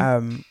 Yeah.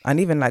 And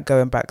even like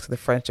going back to the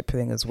friendship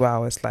thing as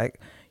well, it's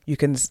like you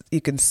can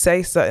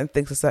say certain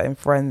things to certain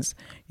friends,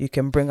 you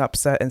can bring up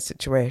certain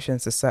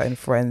situations to certain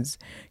friends,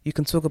 you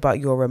can talk about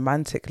your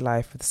romantic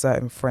life with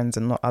certain friends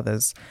and not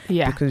others.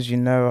 Yeah. Because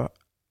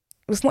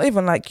it's not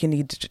even like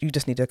you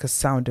just need like a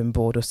sounding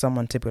board or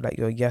someone to be like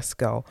your yes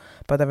girl,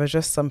 but there are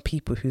just some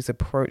people whose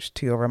approach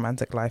to your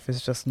romantic life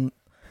is just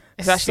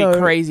it's actually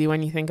crazy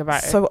when you think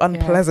about it. So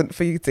unpleasant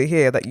for you to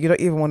hear that you don't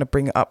even want to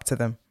bring it up to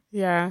them.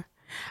 Yeah.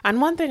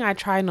 And one thing I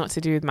try not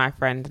to do with my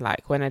friend,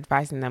 like when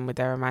advising them with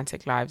their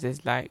romantic lives,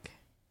 is like,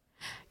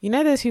 you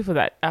know, those people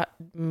that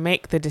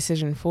make the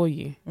decision for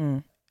you.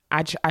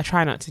 I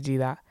try not to do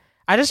that.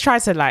 I just try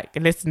to like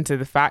listen to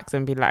the facts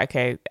and be like,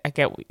 okay, I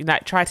get,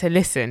 like try to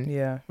listen.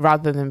 Yeah.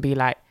 Rather than be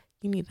like,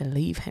 you need to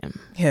leave him.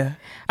 Yeah.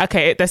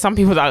 Okay, there's some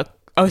people that are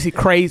obviously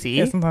crazy.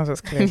 Yeah, sometimes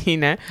it's clear. You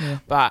know? Yeah.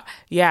 But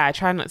yeah, I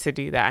try not to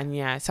do that. And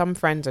yeah, some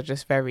friends are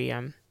just very,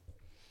 and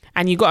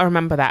you got to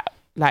remember that,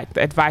 like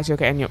the advice you're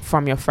getting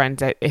from your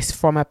friends is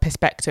from a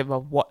perspective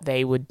of what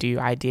they would do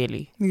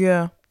ideally.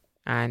 Yeah.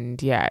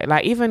 And yeah,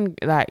 like even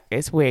like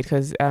it's weird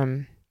because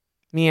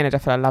me and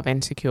Adefla love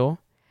Insecure.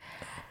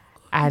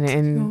 And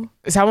in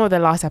some of the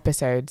last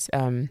episodes,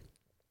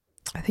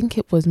 I think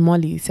it was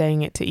Molly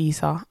saying it to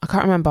Issa. I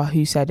can't remember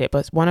who said it,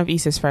 but one of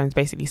Issa's friends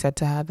basically said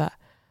to her that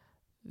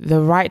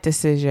the right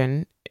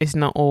decision is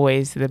not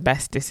always the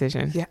best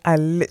decision. Yeah, I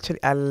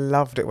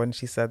loved it when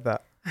she said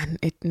that. And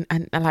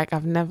like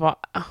I've never,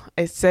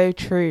 it's so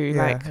true.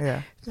 Yeah, like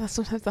yeah.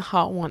 Sometimes the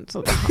heart wants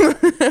what the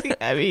heart,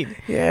 I mean,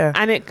 yeah.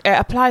 And it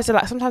applies to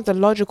like sometimes the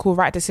logical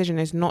right decision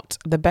is not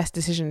the best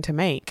decision to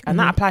make, and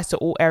that applies to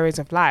all areas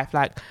of life.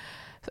 Like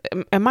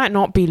it might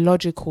not be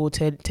logical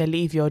to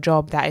leave your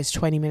job that is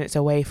 20 minutes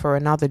away for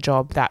another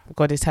job that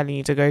God is telling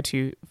you to go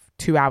to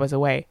 2 hours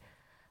away,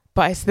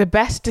 but it's the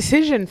best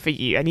decision for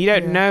you, and you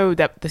don't know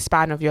the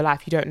span of your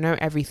life. You don't know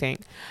everything.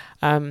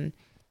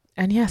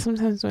 And yeah,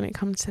 sometimes when it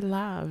comes to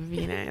love,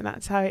 you know,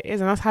 that's how it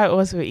is. And that's how it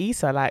was with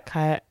Issa. Like,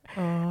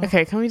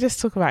 okay, can we just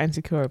talk about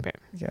Insecure a bit?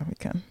 Yeah, we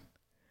can.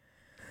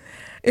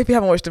 If you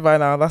haven't watched it by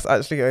now, that's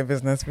actually your own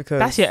business because...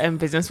 That's your own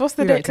business. What's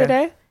the date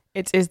today?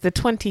 It is the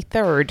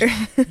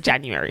 23rd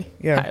January.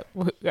 Yeah.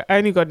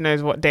 Only God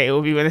knows what day it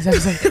will be when this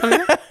episode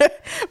comes out.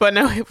 But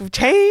no, it will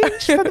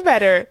change for the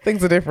better.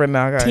 Things are different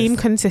now, guys. Team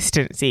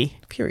consistency.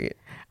 Period.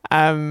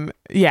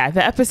 Yeah,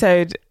 the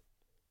episode...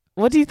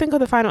 What do you think of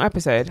the final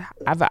episode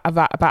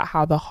about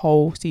how the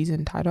whole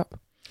season tied up?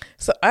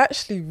 So I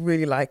actually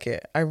really like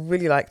it. I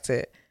really liked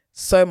it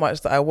so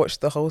much that I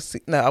watched the whole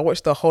I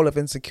watched the whole of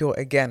Insecure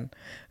again.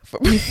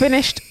 You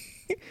finished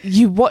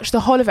you watched the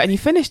whole of it and you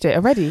finished it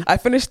already? I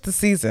finished the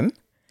season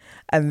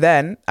and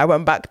then I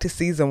went back to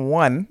season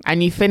 1.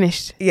 And you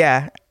finished?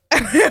 Yeah.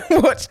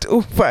 Watched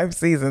all 5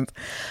 seasons.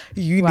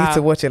 You need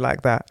to watch it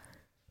like that.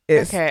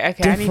 It's okay.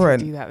 different. I need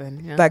to do that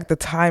then. Yeah. Like the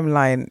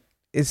timeline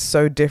is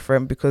so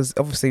different because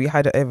obviously we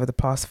had it over the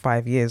past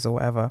 5 years or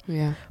whatever.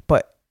 Yeah.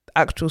 But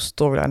actual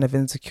storyline of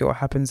Insecure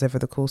happens over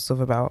the course of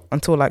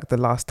until like the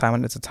last time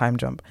when it's a time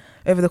jump,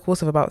 over the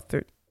course of about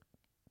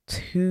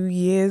 2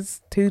 years,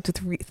 2 to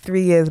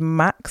 3 years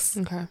max.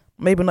 Okay.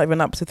 Maybe not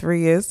even up to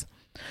 3 years.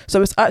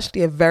 So it's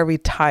actually a very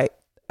tight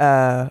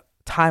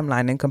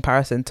timeline in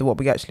comparison to what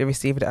we actually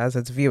received it as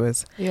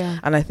viewers. Yeah.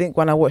 And I think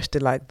when I watched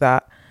it like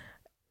that,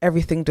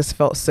 everything just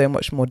felt so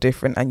much more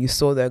different and you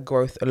saw their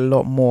growth a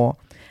lot more.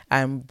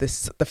 And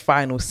the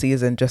final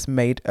season just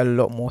made a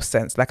lot more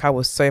sense. Like I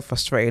was so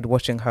frustrated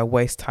watching her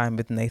waste time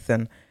with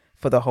Nathan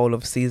for the whole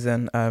of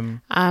season.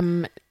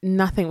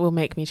 Nothing will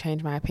make me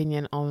change my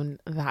opinion on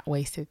that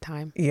wasted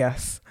time.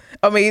 Yes.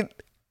 I mean,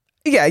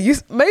 yeah,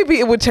 maybe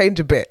it would change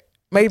a bit.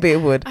 Maybe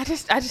it would. I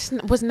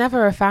just was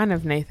never a fan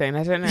of Nathan.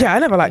 I don't know. Yeah, I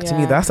never liked him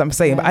either. That's what I'm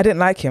saying. Yeah. But I didn't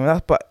like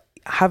him. But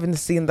having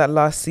seen that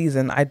last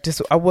season, I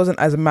wasn't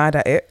as mad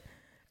at it.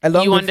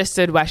 You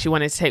understood why she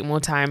wanted to take more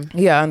time.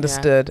 Yeah, I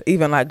understood. Yeah.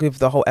 Even like with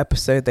the whole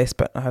episode they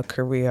spent on her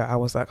career, I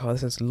was like, oh,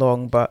 this is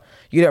long. But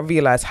you don't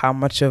realize how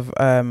much of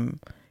it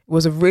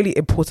was a really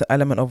important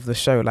element of the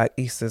show, like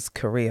Issa's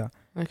career.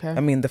 Okay. I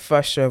mean, the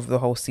first show of the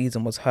whole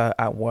season was her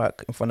at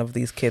work in front of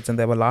these kids and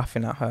they were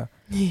laughing at her.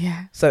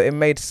 Yeah. So it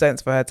made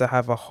sense for her to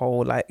have a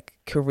whole like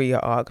career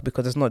arc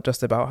because it's not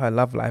just about her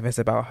love life. It's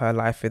about her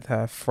life with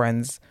her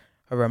friends,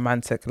 her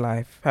romantic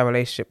life, her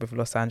relationship with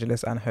Los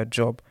Angeles and her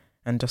job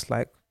and just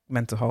like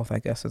mental health, I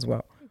guess, as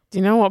well. Do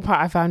you know what part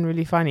I found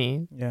really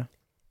funny? Yeah.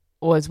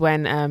 Was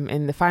when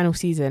in the final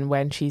season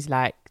when she's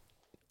like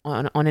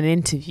on an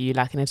interview,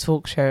 like in a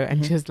talk show,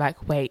 and she was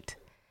like, "Wait,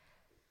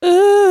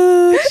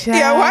 ooh,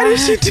 Yeah, why did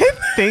she do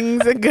that?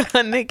 Things are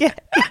gonna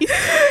get."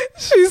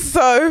 She's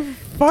so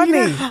funny. Do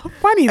you know how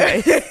funny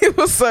that is? It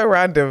was so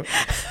random.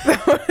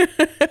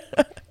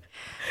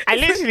 I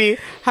literally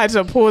had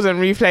to pause and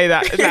replay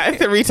that like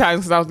 3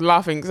 times because I was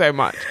laughing so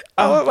much.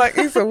 I was like,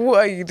 Issa, what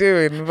are you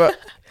doing? But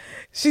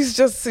she's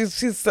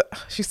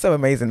so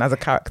amazing as a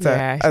character,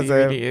 Yeah, she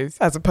really is.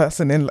 as a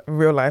person in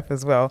real life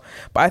as well.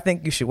 But I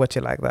think you should watch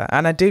it like that.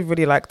 And I did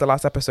really like the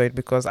last episode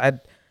because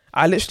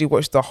I literally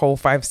watched the whole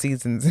 5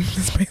 seasons in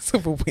the space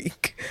of a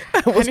week.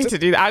 I need to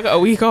do that. I got a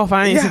week off.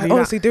 I need to do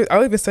honestly, that.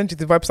 I'll even send you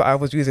the website I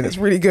was using. It's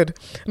really good.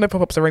 No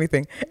pop-ups or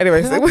anything.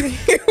 Anyways,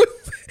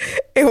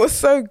 it was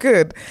so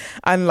good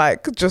and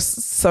like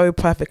just so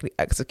perfectly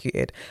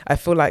executed. I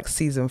feel like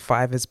season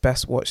 5 is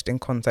best watched in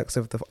context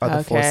of the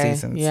other 4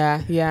 seasons.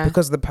 Yeah.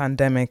 Because of the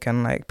pandemic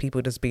and like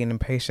people just being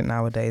impatient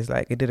nowadays,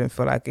 like it didn't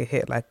feel like it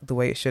hit like the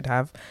way it should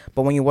have.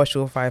 But when you watch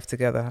all 5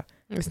 together,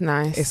 it's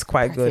nice. It's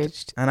quite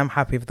packaged. Good. And I'm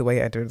happy with the way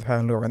it ended with her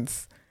and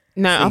Lawrence.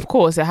 No, of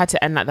course it had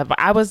to end like that, but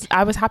I was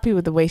happy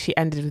with the way she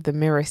ended with the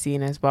mirror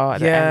scene as well. At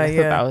the end. I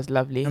thought that was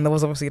lovely. And there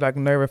was obviously like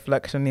no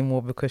reflection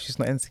anymore because she's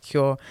not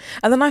insecure.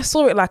 And then I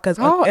saw it like as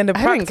in the practicals.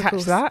 I didn't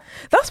catch that.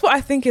 That's what I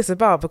think it's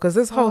about because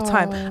this whole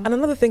time. And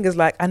another thing is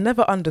like I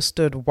never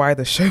understood why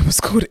the show was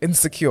called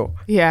Insecure.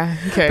 Yeah,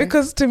 okay.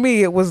 Because to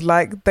me it was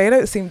like they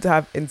don't seem to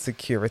have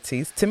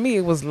insecurities. To me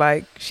it was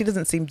like she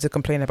doesn't seem to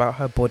complain about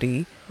her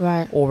body,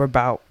 right, or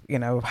about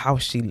how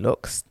she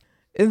looks.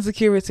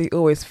 Insecurity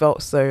always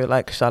felt so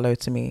like shallow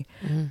to me,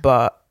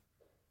 but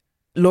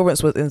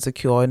Lawrence was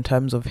insecure in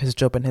terms of his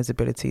job and his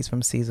abilities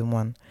from season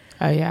 1.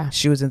 Oh yeah,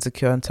 she was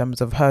insecure in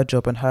terms of her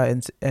job and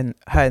her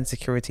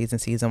insecurities in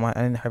season 1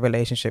 and in her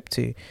relationship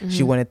too.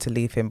 She wanted to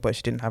leave him, but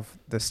she didn't have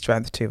the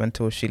strength to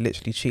until she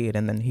literally cheated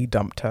and then he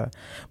dumped her.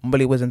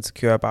 Molly was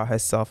insecure about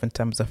herself in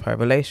terms of her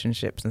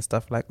relationships and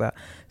stuff like that.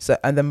 So,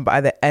 and then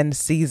by the end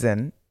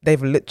season,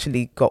 they've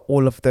literally got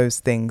all of those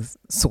things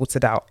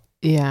sorted out.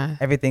 Yeah,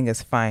 everything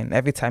is fine.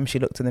 Every time she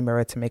looked in the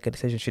mirror to make a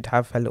decision, she'd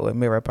have her little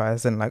mirror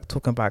bars and like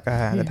talking about her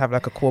hand and have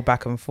like a call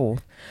back and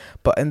forth.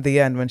 But in the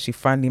end, when she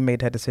finally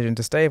made her decision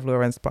to stay with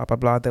Lawrence, blah blah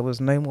blah, there was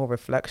no more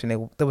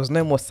reflection. There was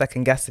no more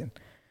second guessing.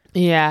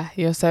 Yeah,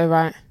 you're so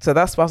right. So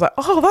that's why I was like,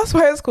 oh, that's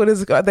why it's called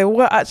Insecure. They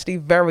were actually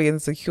very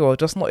insecure,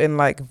 just not in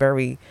like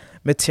very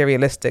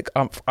materialistic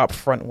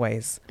upfront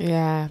ways.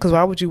 Yeah, because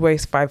why would you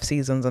waste 5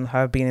 seasons on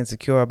her being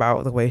insecure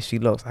about the way she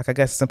looks? Like, I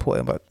guess it's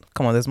important, but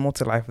come on, there's more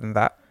to life than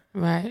that.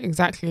 Right,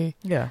 exactly.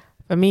 Yeah.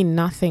 For me,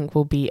 nothing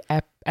will be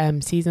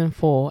season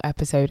 4,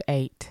 episode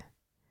 8,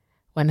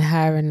 when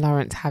her and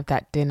Lawrence have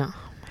that dinner.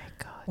 Oh my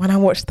God. When I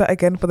watched that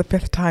again for the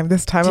 5th time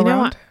this time around. Do you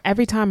know what?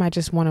 Every time I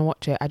just want to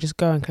watch it, I just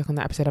go and click on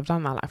that episode. I've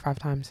done that like 5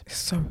 times. It's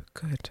so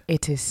good.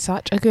 It is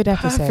such a good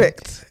episode.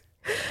 Perfect.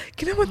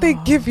 You know what, they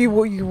give you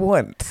what you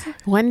want.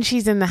 When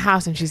she's in the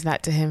house and she's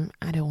like to him,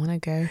 I don't want to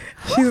go.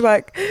 She's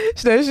like,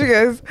 she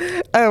goes,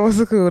 what's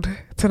it called?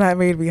 Tonight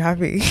made me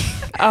happy.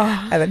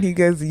 Oh. And then he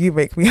goes, you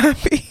make me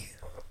happy.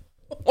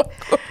 Oh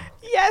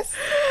yes.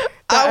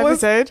 I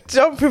was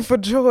jumping for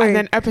joy. And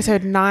then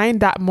episode 9,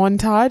 that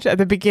montage at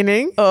the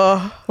beginning.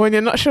 When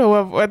you're not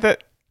sure whether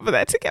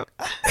they're together.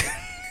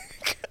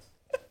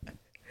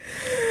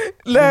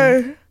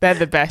 No, they're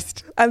the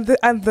best. And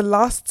the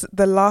last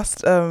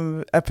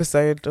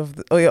episode of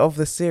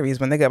the series,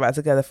 when they get back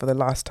together for the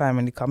last time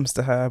and he comes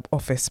to her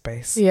office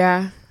space.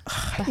 Yeah.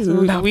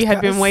 We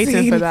had been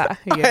waiting for that.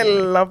 Yeah. I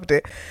loved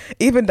it.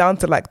 Even down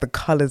to like the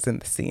colours in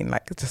the scene,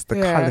 like just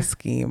the colour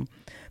scheme.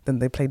 Then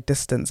they played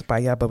Distance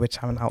by Yaba,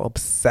 which I'm now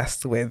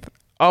obsessed with.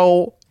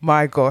 Oh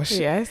my gosh.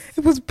 Yes.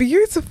 It was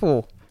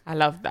beautiful. I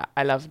love that.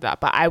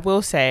 But I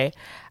will say,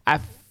 I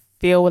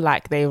feel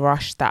like they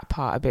rushed that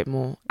part a bit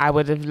more. I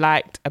would have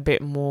liked a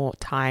bit more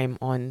time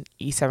on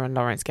Issa and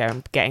Lawrence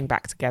getting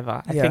back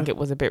together. I think it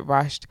was a bit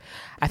rushed.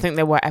 I think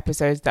there were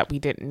episodes that we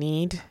didn't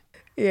need.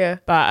 Yeah.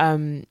 But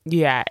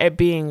it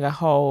being a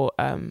whole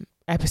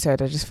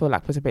episode, I just feel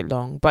like was a bit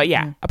long. But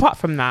apart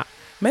from that,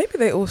 maybe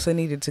they also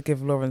needed to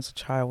give Lawrence a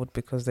child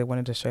because they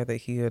wanted to show that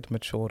he had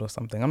matured or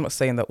something. I'm not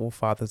saying that all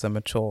fathers are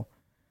mature,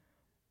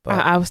 but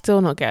I will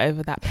still not get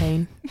over that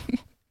pain.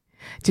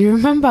 Do you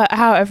remember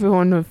how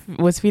everyone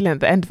was feeling at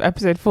the end of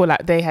episode 4?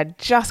 Like they had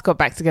just got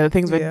back together.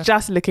 Things were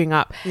just looking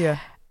up. Yeah.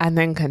 And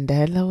then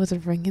Candela was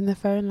ringing the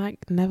phone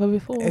like never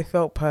before. It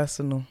felt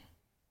personal.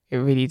 It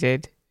really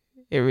did.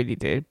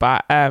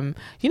 But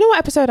you know what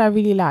episode I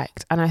really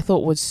liked and I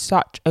thought was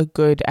such a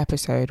good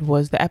episode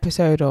was the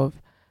episode of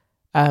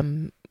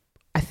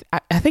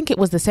I think it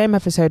was the same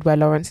episode where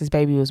Lawrence's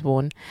baby was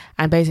born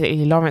and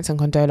basically Lawrence and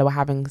Condola were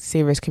having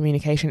serious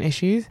communication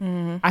issues.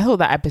 I thought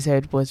that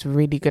episode was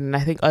really good and I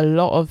think a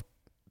lot of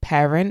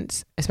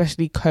parents,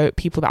 especially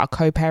people that are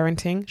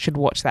co-parenting, should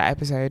watch that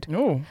episode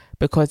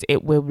because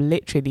it will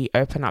literally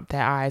open up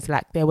their eyes.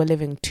 Like they were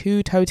living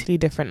 2 totally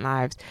different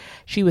lives.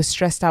 She was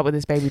stressed out with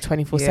this baby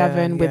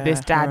 24/7 with this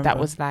dad that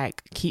was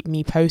like, keep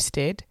me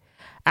posted.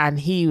 and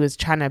he was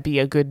trying to be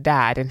a good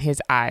dad in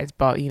his eyes,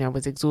 but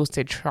was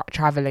exhausted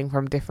traveling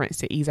from different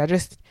cities. I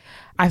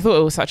thought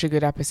it was such a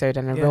good episode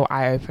and a real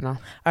eye-opener.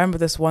 I remember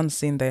this one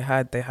scene they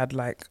had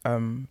like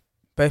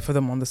both of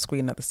them on the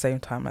screen at the same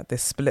time, like they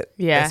split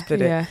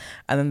it,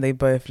 and then they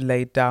both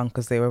laid down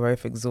because they were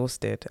both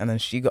exhausted, and then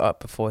she got up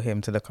before him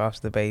to look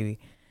after the baby,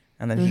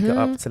 and then he got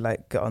up to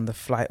like get on the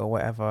flight or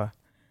whatever.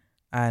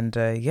 And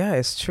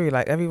it's true,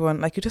 like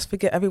everyone, like you just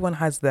forget everyone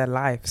has their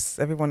lives,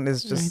 everyone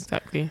is just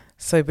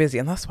so busy,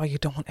 and that's why you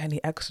don't want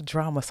any extra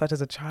drama such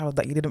as a child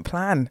that you didn't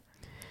plan,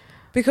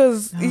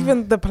 because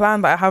even the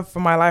plan that I have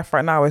for my life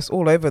right now is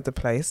all over the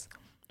place.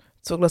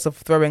 Talkless of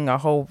throwing a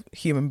whole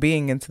human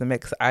being into the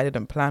mix I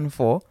didn't plan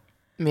for.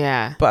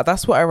 Yeah. But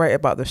that's what I rate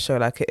about the show.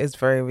 Like, it is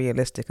very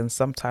realistic, and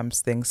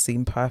sometimes things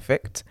seem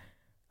perfect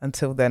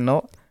until they're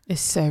not.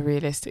 It's so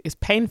realistic. It's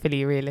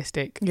painfully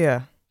realistic.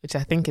 Yeah. Which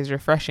I think is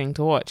refreshing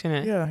to watch, isn't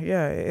it?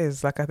 Yeah, it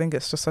is. Like, I think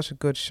it's just such a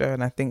good show,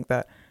 and I think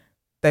that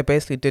they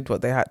basically did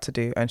what they had to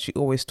do. And she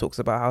always talks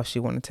about how she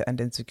wanted to end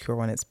Insecure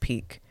on its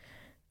peak,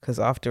 because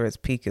after its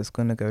peak it's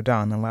going to go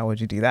down, and why would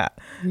you do that?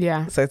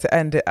 Yeah. So to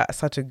end it at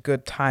such a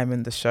good time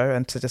in the show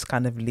and to just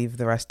kind of leave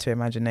the rest to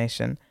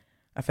imagination,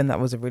 I think that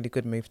was a really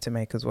good move to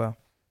make as well.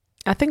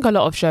 I think a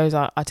lot of shows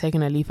are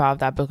taking a leaf out of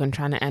that book and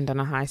trying to end on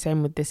a high.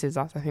 Same with This Is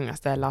Us. I think that's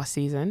their last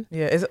season.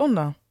 Yeah, is it on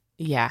now?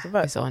 Yeah,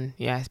 it's on.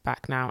 Yeah, it's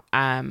back now.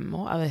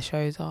 What other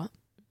shows are?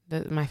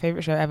 My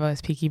favourite show ever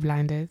is Peaky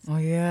Blinders. Oh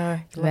yeah,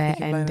 they're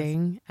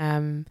ending.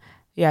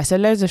 Yeah, so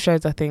loads of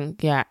shows, I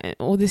think,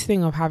 all this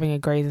thing of having a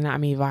Grey's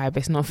Anatomy vibe,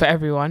 it's not for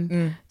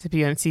everyone to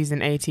be on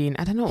season 18.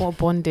 I don't know what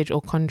Bondage or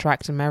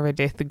Contract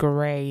Meredith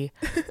Grey,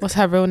 what's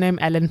her real name,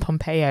 Ellen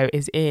Pompeo,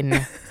 is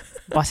in,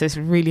 but it's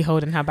really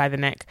holding her by the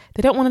neck.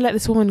 They don't want to let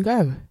this woman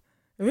go.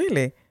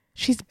 Really?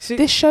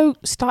 This show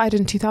started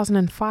in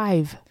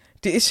 2005.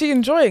 Is she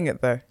enjoying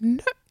it though?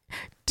 No.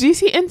 Do you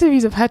see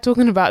interviews of her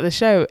talking about the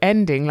show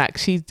ending? Like,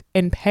 she's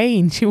in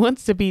pain. She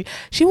wanted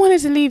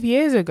to leave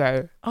years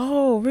ago.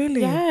 Oh,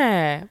 really?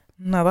 Yeah.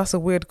 No, that's a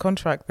weird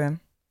contract then.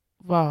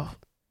 Well,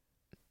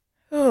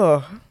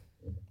 I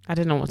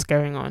don't know what's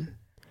going on.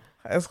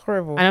 It's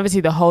horrible. And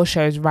obviously the whole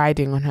show's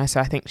riding on her, so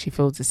I think she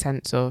feels a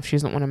sense of she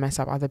doesn't want to mess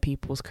up other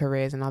people's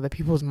careers and other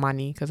people's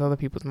money, because other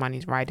people's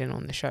money's riding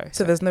on the show.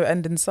 So there's no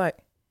end in sight?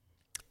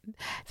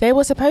 They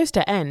were supposed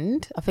to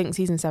end, I think,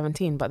 season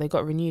 17, but they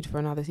got renewed for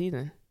another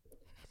season.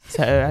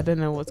 So I don't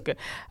know what's good.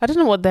 I don't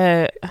know what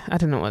it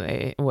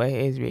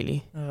is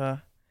really.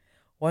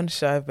 One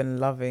show I've been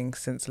loving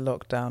since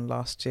lockdown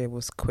last year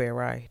was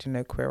Queer Eye. Do you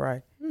know Queer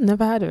Eye?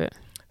 Never heard of it.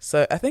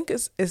 So I think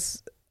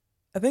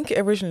I think it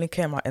originally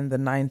came out in the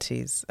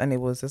 90s, and it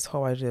was this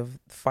whole idea of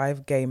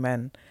 5 gay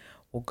men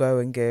will go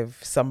and give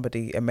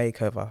somebody a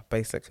makeover,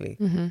 basically,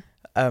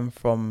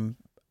 from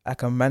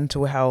like a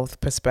mental health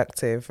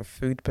perspective, a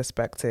food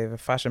perspective, a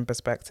fashion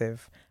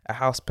perspective, a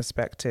house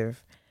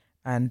perspective,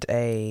 and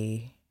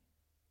a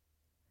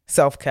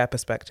self-care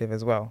perspective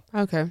as well.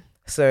 Okay.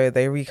 So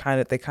they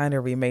kind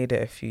of remade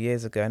it a few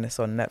years ago, and it's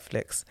on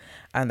Netflix,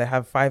 and they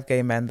have 5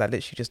 gay men that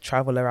literally just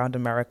travel around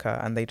America,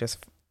 and they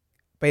just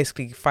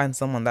basically find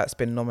someone that's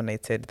been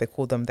nominated. They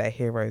call them their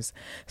heroes.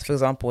 So for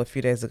example, a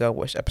few days ago I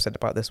watched an episode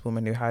about this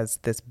woman who has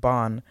this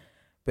barn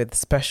with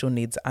special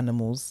needs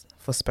animals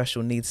for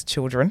special needs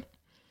children.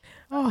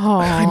 Oh,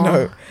 I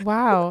know.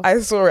 Wow. I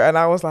saw it and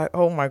I was like,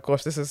 oh my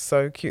gosh, this is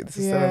so cute. This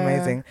is so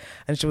amazing.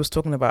 And she was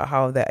talking about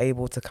how they're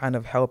able to kind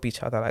of help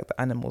each other, like the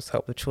animals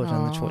help the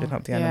children and the children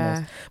help the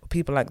animals. But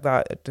people like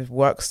that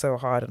work so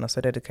hard and are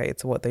so dedicated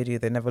to what they do,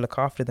 they never look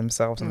after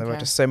themselves, and there are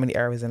just so many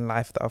areas in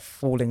life that are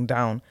falling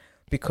down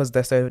because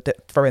they're so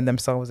throwing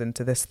themselves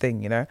into this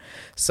thing, you know?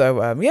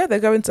 So, they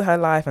go into her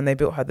life, and they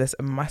built her this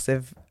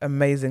massive,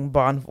 amazing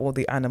barn for all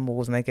the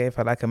animals, and they gave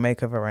her like a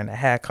makeover and a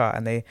haircut,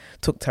 and they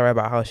talked to her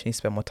about how she needs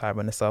to spend more time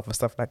on herself and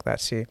stuff like that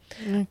too.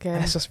 Okay.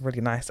 And it's just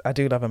really nice. I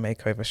do love a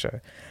makeover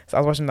show. So I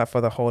was watching that for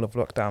the whole of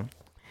lockdown.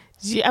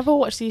 Did you ever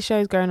watch these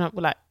shows growing up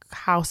with like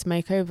house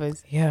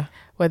makeovers? Yeah.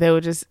 Where they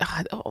were just,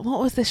 what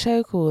was the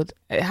show called?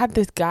 It had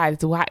this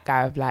white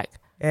guy with like,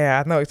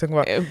 yeah, I know what you're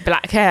talking about.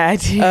 Black hair.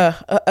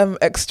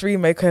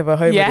 Extreme Makeover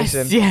Home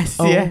Edition. Yes.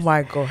 Oh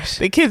my gosh.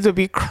 The kids would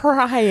be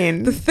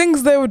crying. The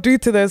things they would do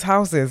to those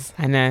houses.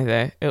 I know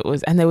though. It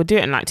was, and they would do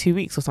it in like 2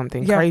 weeks or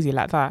something crazy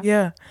like that.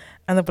 Yeah.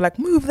 And they'd be like,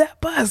 move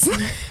that bus.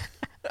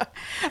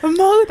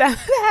 Move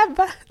that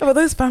bus. But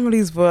those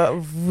families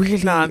were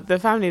really... Nah, the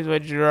families were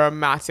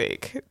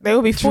dramatic. They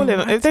would be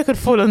falling. If they could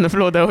fall on the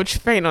floor, they would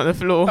faint on the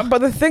floor. But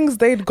the things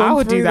they'd gone through, I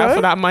would do that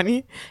for that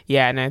money.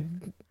 Yeah, no.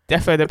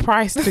 Therefore, the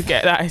price to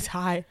get that is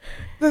high.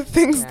 The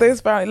things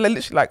those families,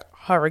 literally like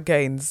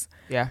hurricanes,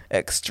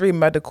 extreme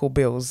medical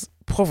bills,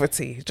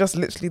 poverty, just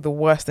literally the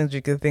worst things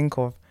you could think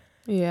of.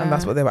 Yeah. And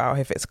that's what they were out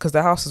here for. It's because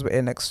their houses were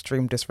in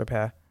extreme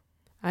disrepair.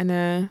 I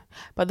know.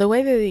 But the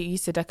way that they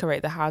used to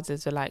decorate the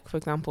houses were like, for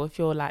example, if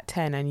you're like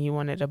 10 and you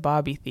wanted a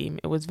Barbie theme,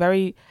 it was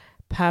very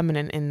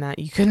permanent in that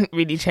you couldn't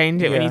really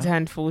change it when you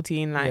turned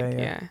 14.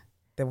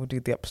 They would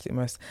do the absolute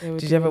most.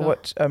 Did you ever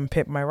watch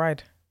Pimp My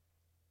Ride?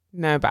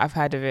 No, but I've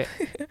heard of it.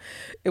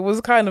 It was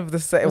kind of the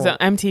same. Was it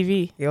on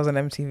MTV? It was on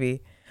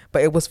MTV.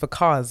 but it was for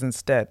cars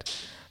instead.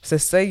 So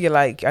say you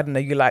like, I don't know,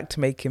 you liked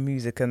making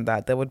music and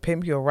that, they would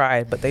pimp you a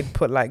ride, but they'd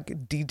put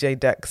like DJ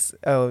decks,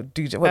 what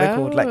they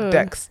called, like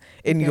decks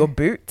in your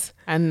boot.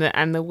 And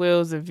the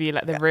wheels would be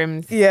like the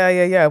rims.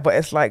 Yeah. But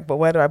it's like, but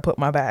where do I put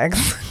my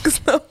bags?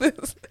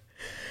 Because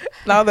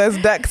now there's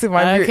decks in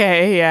my boot.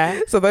 Okay, yeah.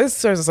 So those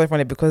stories are so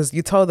funny because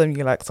you tell them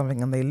you like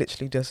something and they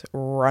literally just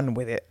run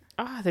with it.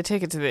 They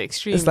take it to the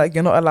extreme. It's like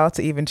you're not allowed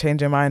to even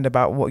change your mind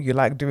about what you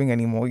like doing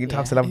anymore. You'd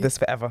have to love this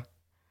forever.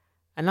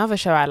 Another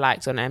show I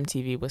liked on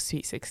MTV was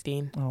Sweet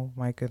 16. Oh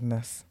my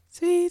goodness.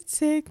 Sweet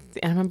 16.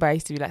 And I remember I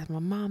used to be like, my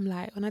mom,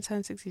 like, when I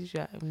turned 16, she's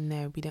like,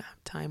 no, we don't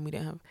have time. We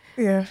don't have.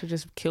 Yeah. She'll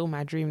just kill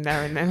my dream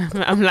there and then.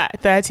 I'm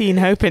like 13,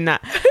 hoping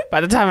that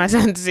by the time I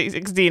turn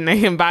 16, they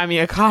can buy me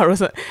a car or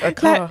something. A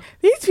car. Like,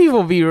 these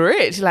people be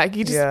rich. Like,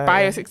 you just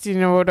buy a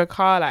 16-year-old a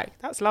car. Like,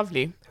 that's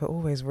lovely. They were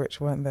always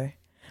rich, weren't they?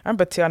 I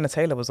remember Tiana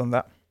Taylor was on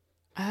that.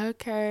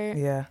 Okay.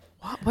 Yeah.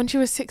 What? When she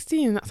was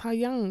 16, that's how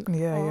young.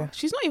 Yeah.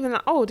 She's not even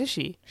that old, is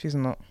she? She's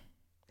not.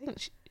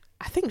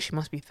 I think she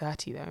must be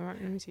 30 though, right?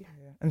 Let me see.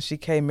 Yeah. And she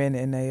came in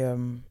a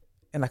in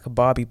like a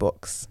Barbie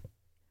box.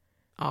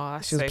 Oh,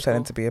 that's she was so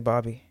pretending cool. to be a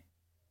Barbie.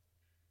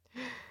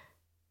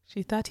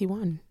 She's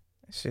 31.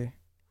 Is she?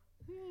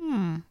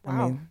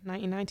 Wow.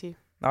 1990.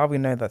 Now we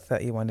know that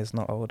 31 is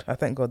not old. I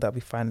thank God that we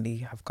finally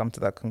have come to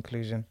that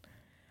conclusion.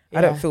 Yeah,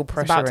 I don't feel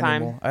pressure anymore.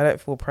 anymore. I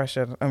don't feel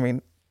pressure. I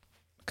mean,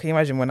 can you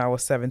imagine when I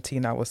was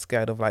 17, I was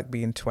scared of like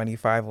being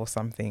 25 or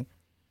something.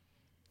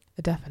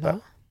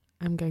 Definitely.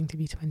 I'm going to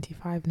be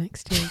 25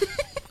 next year.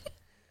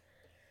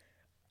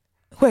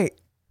 Wait.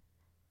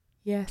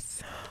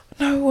 Yes.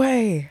 No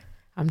way.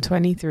 I'm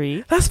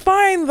 23. That's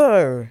fine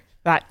though.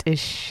 That is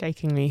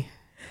shaking me.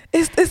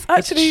 It's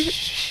actually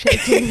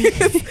shaking me.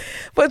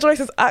 But Joyce,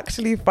 is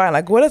actually fine.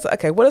 Like, what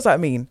does that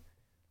mean?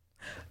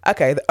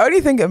 Okay, the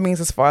only thing it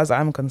means as far as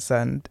I'm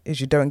concerned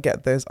is you don't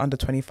get those under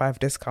 25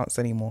 discounts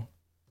anymore.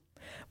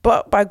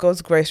 But by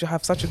God's grace, you'll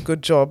have such a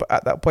good job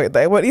at that point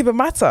that it won't even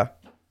matter.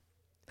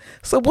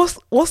 So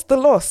what's the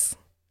loss?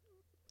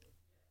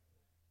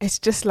 It's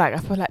just like, I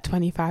feel like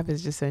 25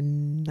 is just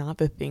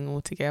another thing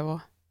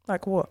altogether.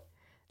 Like what?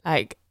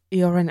 Like,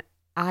 you're an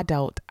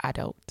adult.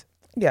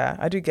 Yeah,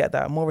 I do get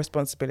that. More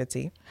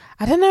responsibility.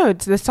 I don't know.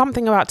 There's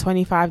something about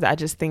 25 that I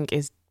just think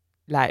is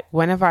like,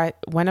 whenever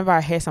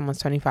I hear someone's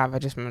 25, I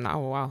just am like,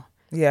 oh wow.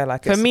 Yeah,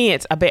 like for me,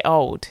 it's a bit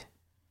old.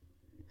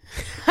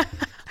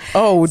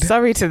 Old.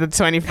 Sorry to the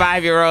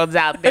 25-year-olds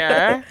out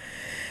there.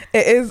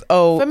 It is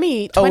old. For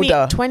me,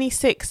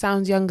 26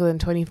 sounds younger than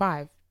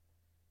 25.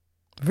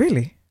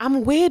 Really?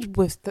 I'm weird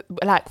with,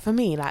 for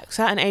me, like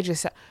certain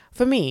ages.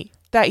 For me,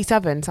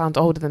 37 sounds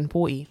older than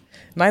 40.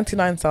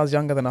 99 sounds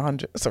younger than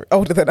 100. Sorry,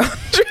 older than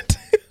 100.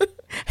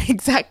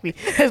 Exactly.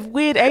 There's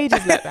weird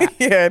ages like that.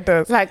 Yeah, it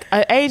does. Like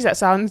an age that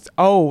sounds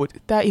old,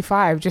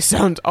 35 just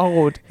sounds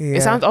old. Yeah.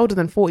 It sounds older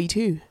than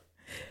 42.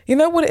 You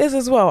know what it is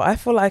as well? I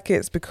feel like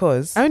it's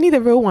because... only the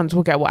real ones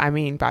will get what I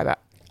mean by that.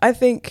 I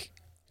think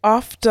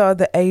after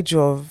the age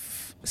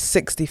of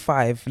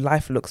 65,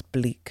 life looks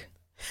bleak.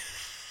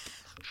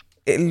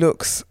 It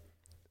looks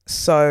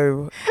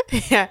so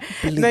bleak.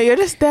 No, you're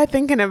just there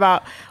thinking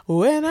about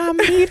when I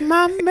meet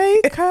my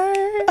maker.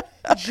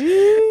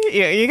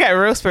 You get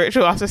real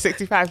spiritual after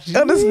 65.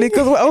 Honestly,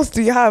 because what else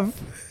do you have?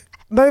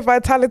 No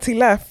vitality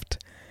left.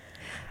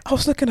 I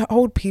was looking at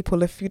old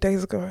people a few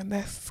days ago and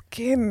their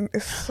skin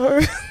is so...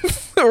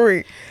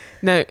 sorry.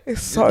 No,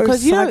 it's so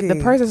because you saggy. know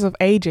the process of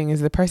aging is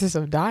the process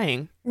of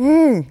dying.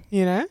 You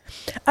know,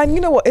 and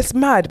you know what? It's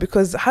mad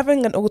because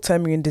having an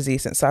autoimmune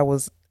disease since I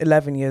was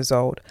 11 years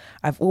old,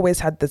 I've always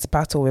had this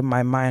battle in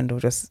my mind,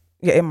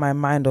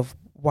 of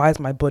why is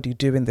my body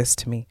doing this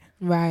to me?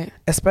 Right.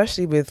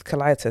 Especially with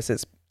colitis,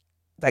 it's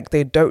like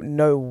they don't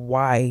know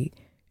why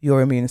your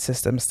immune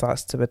system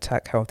starts to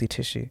attack healthy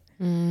tissue.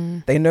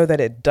 They know that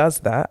it does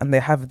that, and they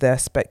have their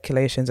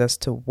speculations as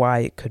to why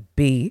it could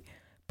be,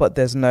 but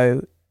there's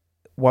no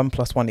 1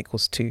 + 1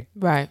 = 2.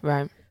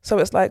 Right. So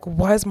it's like,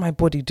 why is my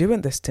body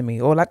doing this to me?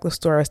 Or like the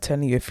story I was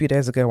telling you a few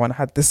days ago when I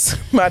had this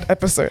mad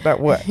episode at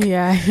work.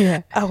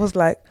 Yeah. I was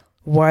like,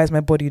 why is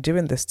my body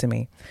doing this to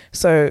me?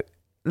 So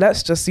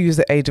let's just use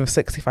the age of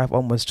 65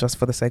 onwards just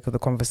for the sake of the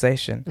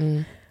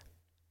conversation.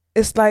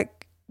 It's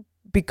like,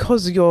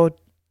 because you're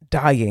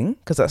dying,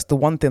 because that's the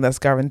one thing that's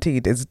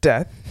guaranteed is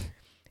death.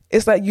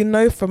 It's like,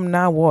 from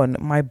now on,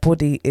 my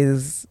body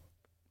is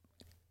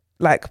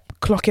like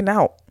clocking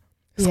out.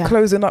 It's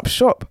closing up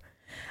shop.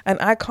 And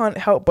I can't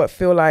help but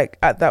feel like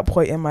at that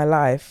point in my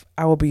life,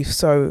 I will be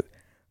so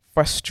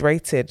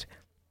frustrated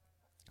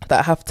that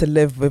I have to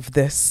live with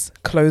this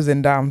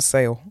closing down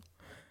sale.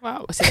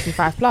 Wow,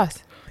 65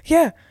 plus.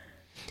 Yeah.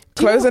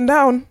 Closing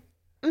down.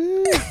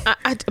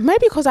 Maybe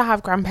because I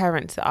have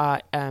grandparents that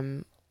are,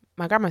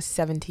 my grandma's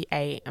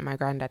 78 and my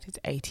granddad is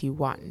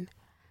 81.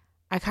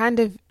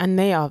 And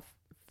they are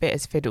fit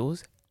as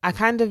fiddles. I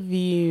kind of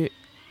view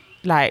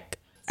like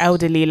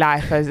elderly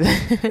life as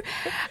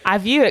I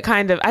view it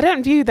I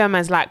don't view them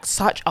as like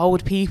such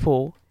old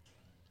people.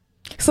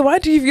 So why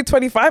do you view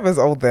 25 as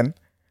old then?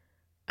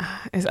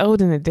 It's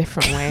old in a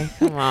different way.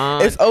 Come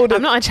on. It's older.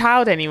 I'm not a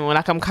child anymore.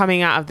 Like, I'm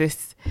coming out of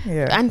this.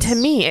 Yeah. And to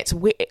me, it's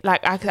weird.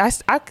 Like,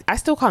 I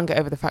still can't get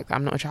over the fact that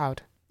I'm not a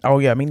child. Oh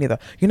yeah, me neither.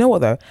 You know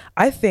what though?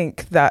 I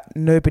think that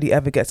nobody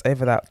ever gets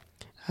over that.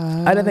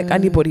 I don't think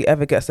anybody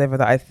ever gets over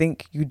that. I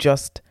think you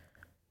just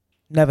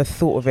never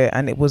thought of it,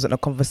 and it wasn't a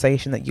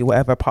conversation that you were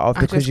ever part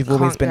of because you've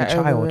always been a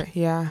child.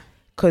 Yeah.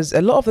 Because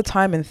a lot of the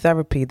time in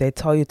therapy, they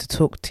tell you to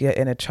talk to your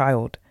inner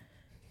child.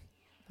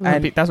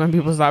 And that's when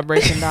people start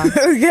breaking down.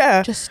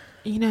 Yeah. Just,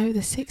 the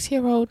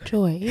 6-year-old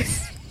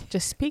Joyce,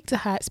 just speak to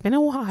her. It's been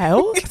a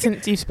while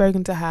since you've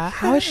spoken to her.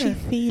 How is she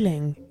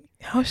feeling?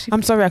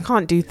 I'm sorry, I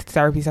can't do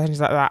therapy sessions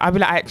like that. I'll be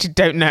like, I actually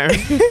don't know.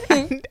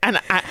 and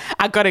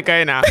I gotta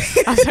go now.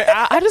 I'm sorry,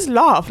 I just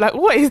laugh. Like,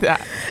 what is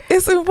that?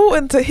 It's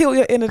important to heal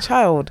your inner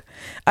child.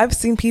 I've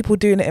seen people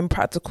doing it in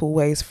practical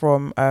ways,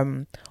 from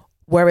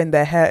wearing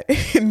their hair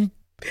in...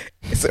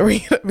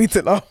 Sorry, let me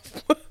to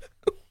laugh.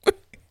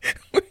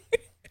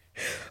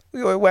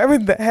 We were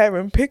wearing their hair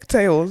in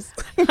pigtails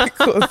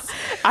because...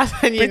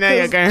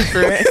 you're going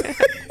through it.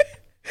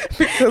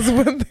 Because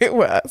when they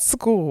were at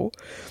school,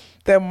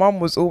 their mum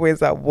was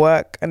always at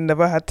work and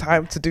never had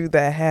time to do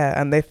their hair,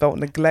 and they felt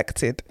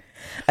neglected.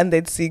 And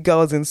they'd see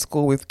girls in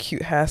school with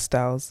cute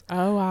hairstyles.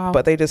 Oh, wow.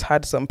 But they just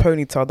had some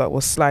ponytail that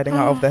was sliding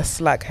out of their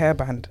slack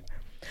hairband.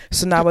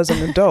 So now as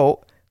an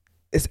adult,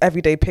 it's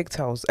everyday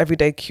pigtails,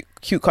 everyday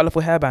cute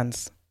colourful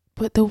hairbands.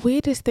 But the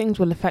weirdest things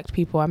will affect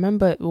people. I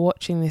remember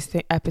watching this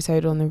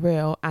episode on The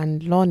Real,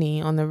 and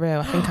Lonnie on The Real,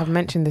 I think I've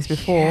mentioned this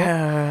before.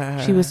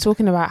 Yeah. She was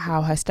talking about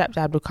how her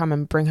stepdad would come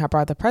and bring her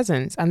brother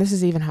presents. And this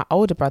is even her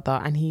older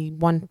brother. And he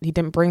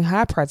didn't bring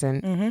her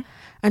present. Mm-hmm.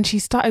 And she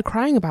started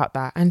crying about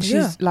that. And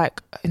she's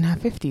like in her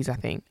 50s, I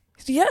think.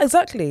 Yeah,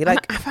 exactly.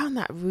 Like, and I found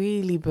that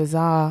really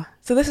bizarre.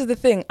 So this is the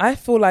thing. I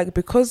feel like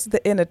because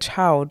the inner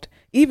child,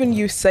 even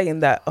you saying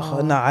that,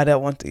 no, I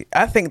don't want to.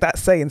 I think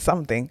that's saying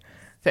something.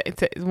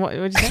 What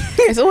would you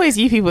say? It's always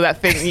you people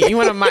that think you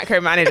want to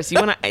micromanage us. You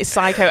want to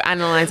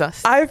psychoanalyze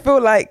us. I feel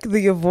like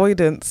the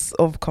avoidance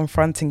of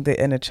confronting the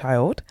inner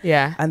child,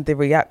 and the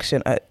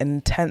reaction, an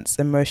intense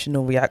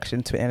emotional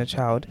reaction to an inner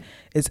child,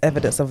 is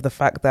evidence of the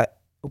fact that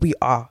we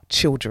are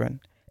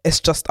children. It's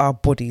just our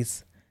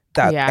bodies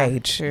that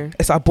age. True.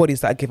 It's our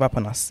bodies that give up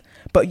on us.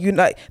 But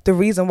the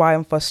reason why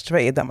I'm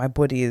frustrated that my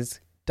body is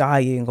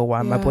dying or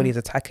why my body is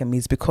attacking me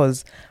is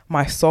because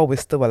my soul is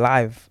still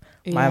alive.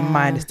 My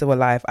mind is still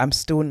alive. I'm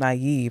still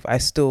naive. I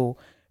still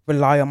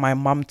rely on my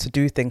mum to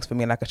do things for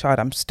me like a child.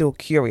 I'm still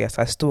curious.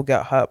 I still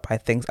get hurt by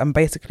things. I'm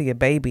basically a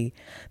baby.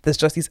 There's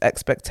just these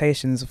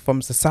expectations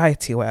from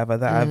society or whatever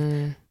that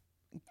have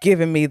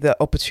given me the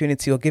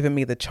opportunity or given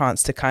me the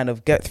chance to kind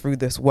of get through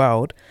this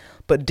world.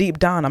 But deep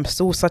down, I'm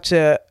still such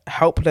a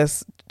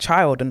helpless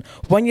child. And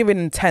when you're in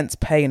intense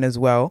pain as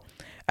well,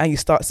 and you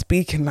start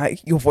speaking, like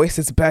your voice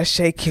is bare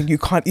shaking, you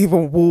can't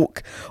even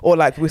walk, or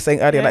like we were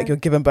saying earlier, like you're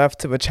giving birth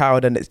to a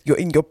child and you're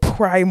in your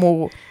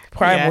primal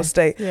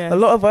state. A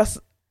lot of us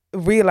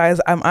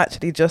realize I'm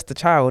actually just a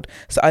child.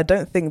 So I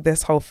don't think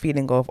this whole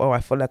feeling of,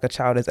 I feel like a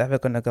child is ever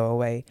going to go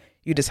away.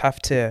 You just have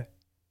to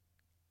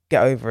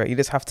get over it. You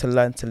just have to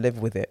learn to live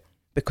with it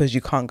because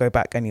you can't go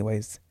back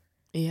anyways.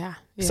 Yeah.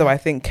 So I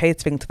think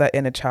catering to that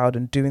inner child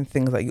and doing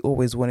things that you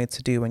always wanted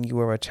to do when you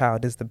were a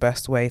child is the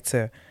best way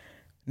to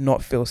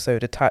not feel so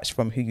detached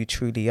from who you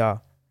truly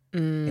are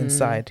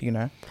inside,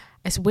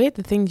 It's weird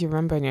the things you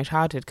remember in your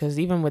childhood, because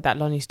even with that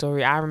Lonnie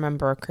story, I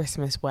remember a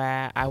Christmas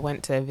where I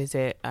went to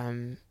visit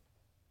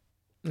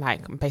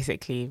like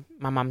basically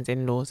my mum's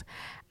in-laws,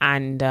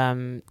 and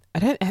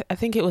I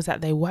think it was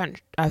that they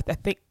weren't, I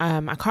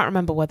can't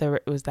remember whether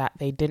it was that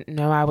they didn't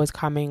know I was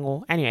coming,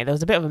 or anyway, there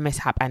was a bit of a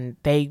mishap and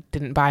they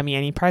didn't buy me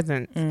any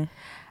presents.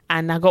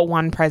 And I got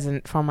one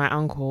present from my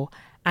uncle,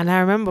 and I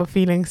remember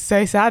feeling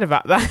so sad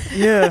about that.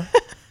 Yeah.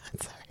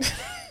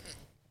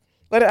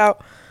 Let it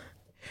out.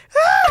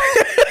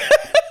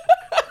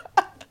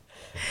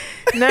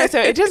 No, so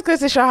it just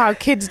goes to show how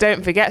kids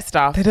don't forget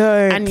stuff. They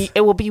don't. And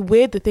it will be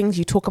weird, the things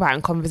you talk about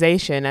in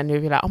conversation, and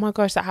you'll be like, oh my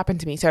gosh, that happened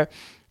to me. So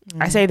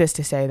I say this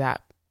to say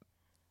that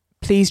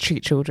please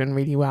treat children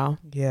really well.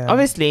 Yeah.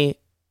 Obviously,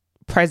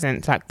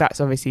 presents, like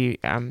that's obviously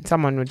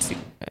someone would see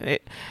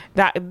it,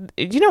 that,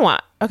 you know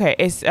what? Okay,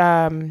 it's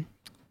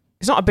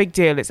not a big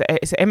deal. It's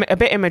a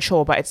bit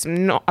immature, but it's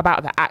not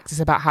about the act.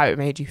 It's about how it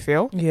made you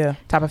feel. Yeah.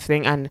 Type of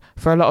thing. And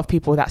for a lot of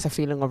people, that's a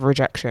feeling of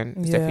rejection.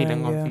 It's a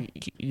feeling of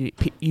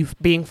you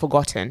being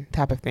forgotten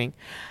type of thing.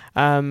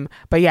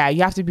 But yeah,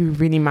 you have to be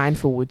really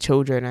mindful with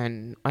children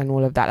and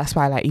all of that. That's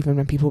why, like, even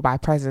when people buy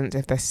presents,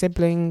 if they're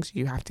siblings,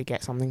 you have to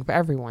get something for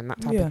everyone,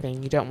 that type of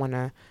thing. You don't want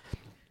to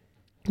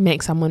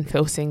make someone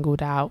feel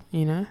singled out,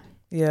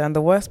 Yeah, and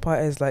the worst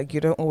part is, like, you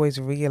don't always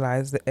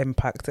realize the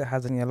impact it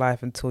has in your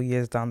life until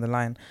years down the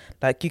line.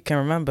 Like, you can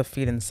remember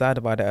feeling sad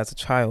about it as a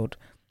child,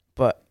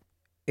 but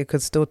it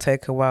could still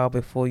take a while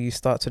before you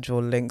start to draw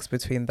links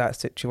between that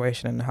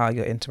situation and how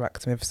you're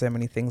interacting with so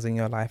many things in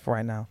your life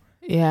right now.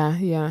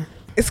 Yeah.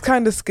 It's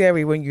kind of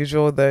scary when you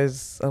draw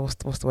those.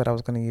 What's the word I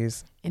was going to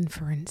use?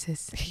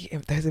 Inferences.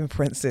 Those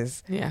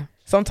inferences. Yeah.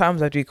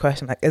 Sometimes I do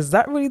question, like, is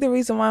that really the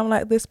reason why I'm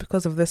like this?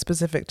 Because of this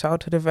specific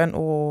childhood event,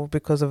 or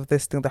because of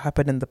this thing that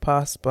happened in the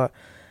past? But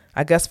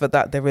I guess for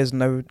that there is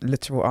no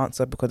literal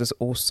answer, because it's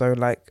also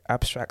like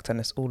abstract and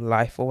it's all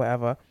life or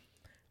whatever.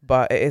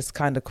 But it is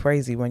kind of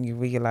crazy when you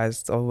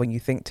realize, or when you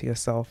think to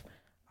yourself,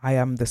 I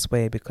am this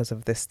way because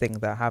of this thing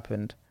that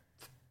happened.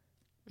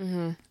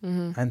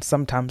 And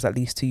sometimes that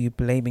leads to you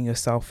blaming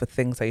yourself for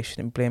things that you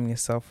shouldn't blame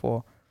yourself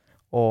for,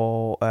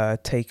 or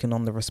taking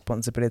on the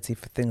responsibility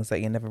for things that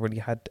you never really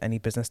had any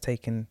business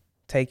taking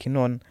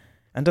on,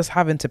 and just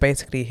having to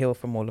basically heal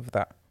from all of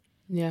that.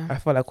 Yeah. I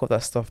feel like all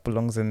that stuff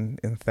belongs in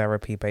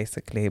therapy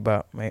basically,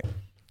 but mate,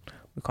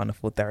 we can't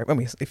afford therapy. I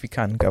mean, if you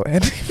can, go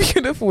ahead. If you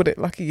can afford it,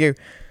 lucky you.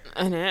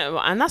 I know,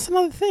 and that's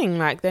another thing.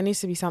 Like, there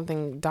needs to be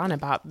something done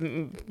about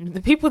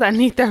the people that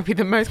need therapy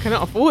the most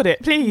cannot afford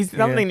it. Please,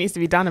 something needs to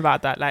be done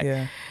about that.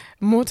 Like,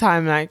 more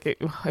time. Like,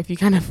 if you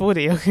can afford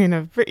it, you're in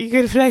a pretty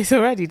good place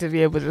already to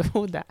be able to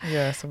afford that.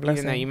 Yeah, it's a blessing.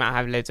 Even though you might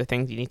have loads of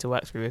things you need to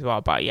work through as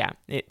well. But yeah,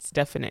 it's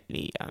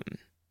definitely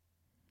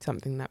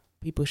something that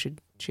people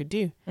should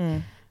do.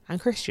 And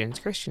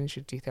Christians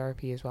should do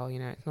therapy as well. You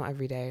know, it's not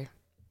every day.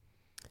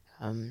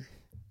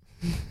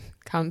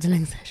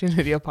 Counselling session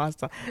with your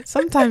pastor.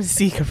 Sometimes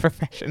seek a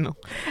professional.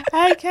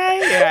 Okay,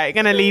 yeah, you're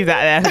gonna leave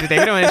that there today.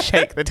 We don't want to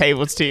shake the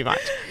tables too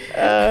much.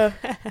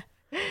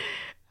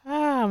 Oh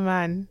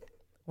man.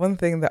 One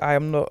thing that I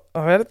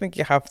don't think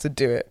you have to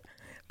do it,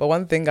 but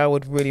one thing I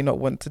would really not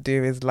want to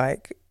do is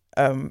like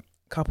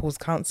couples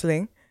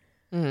counselling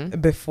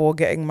before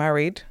getting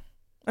married.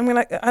 I mean,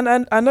 like,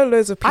 and I know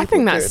loads of people. I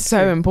think that's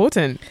so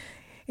important.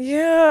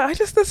 Yeah,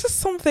 there's just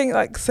something,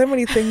 like, so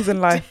many things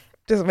in life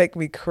just make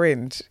me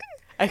cringe.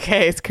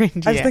 Okay, it's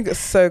cringy. I just think it's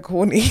so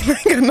corny.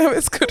 Like, I know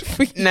it's good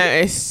for you. No,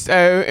 it's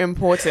so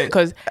important,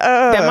 because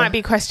there might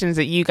be questions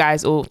that you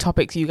guys, or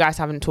topics you guys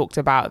haven't talked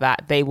about,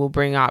 that they will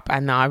bring up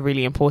and that are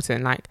really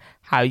important. Like,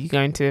 how are you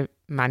going to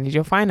manage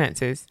your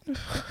finances?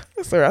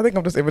 Sorry, I think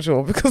I'm just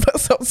immature because that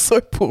sounds so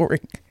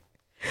boring.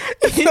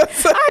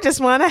 I just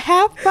want to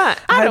have fun.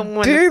 I don't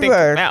want to think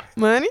about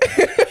money.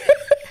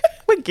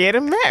 We're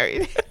getting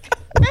married.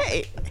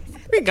 Hey,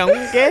 we're going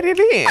to get it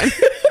in.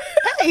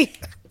 Hey.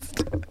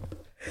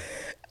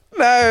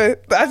 No,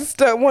 I just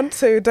don't want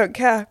to. Don't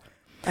care.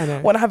 I know.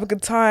 Want to have a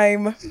good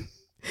time.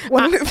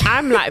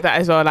 I'm like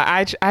that as well.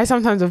 Like, I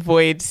sometimes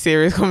avoid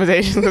serious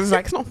conversations because it's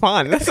like, it's not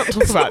fun. Let's not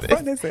talk about this.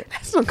 Fun, is it?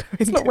 Let's not go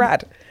into It's not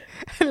rad.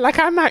 Like,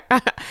 I'm like,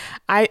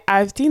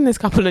 I've seen this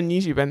couple on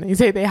YouTube and they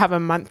say they have a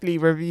monthly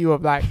review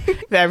of like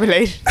their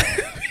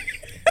relationship.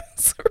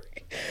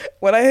 Sorry.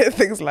 When I hear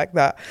things like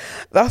that,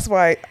 that's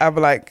why I'm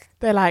like,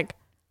 they're like,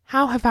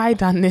 how have I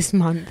done this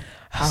month?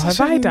 How have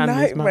I done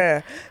this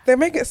month? They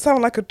make it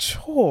sound like a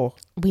chore.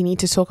 We need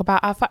to talk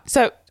about our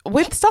so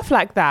with stuff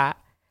like that,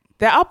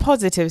 there are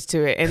positives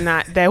to it in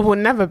that there will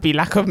never be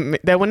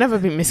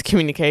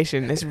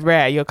miscommunication. It's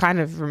rare. You're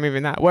kind of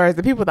removing that. Whereas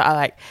the people that are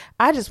like,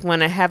 I just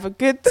want to have a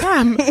good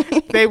time,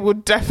 they will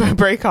definitely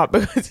break up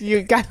because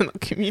you guys are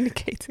not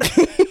communicating.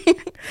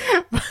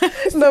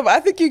 No, but I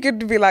think you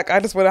could be like, I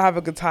just want to have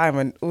a good time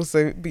and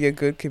also be a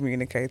good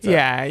communicator.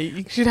 Yeah,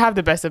 you should have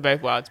the best of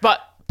both worlds. But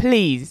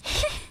please,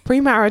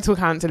 premarital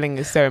counselling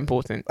is so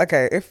important.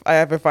 Okay, if I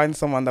ever find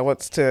someone that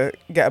wants to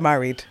get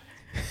married,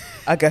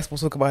 I guess we'll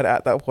talk about it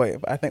at that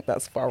point, but I think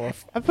that's far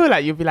off. I feel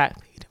like you'll be like,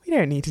 we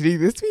don't need to do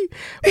this.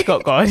 We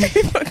got God.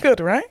 He's not good,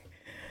 right?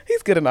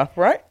 He's good enough,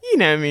 right? You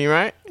know me,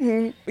 right?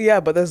 Yeah,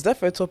 but there's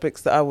definitely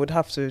topics that I would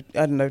have to,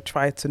 I don't know,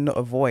 try to not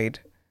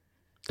avoid.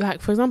 Like,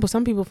 for example,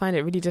 some people find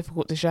it really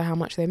difficult to share how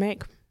much they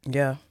make.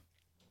 Yeah.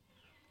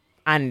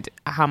 And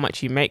how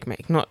much you make,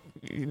 not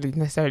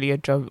necessarily your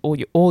job or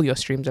all your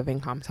streams of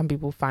income. Some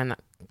people find that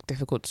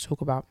difficult to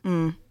talk about.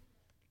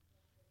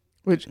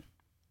 Which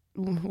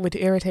would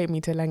irritate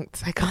me to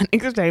lengths I can't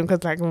explain,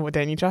 because like, well,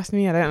 don't you trust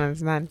me? I don't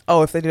understand.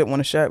 Oh, if they didn't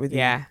want to share it with you.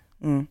 Yeah.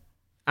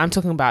 I'm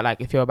talking about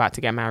like if you're about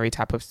to get married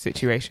type of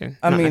situation.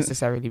 Not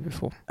necessarily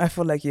before. I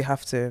feel like you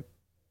have to.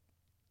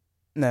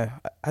 No,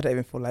 I don't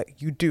even feel like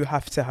you do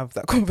have to have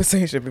that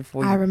conversation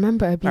before. I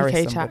remember a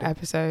BK Chat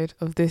episode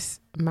of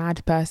this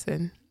mad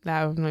person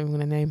that I'm not even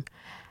going to name,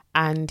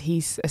 and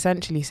he's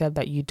essentially said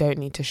that you don't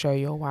need to show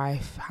your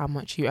wife how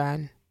much you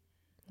earn.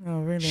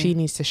 Oh, really? She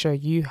needs to show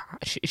you.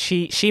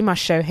 She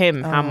must show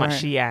him how much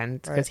she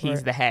earned, because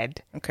he's the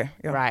head. Okay.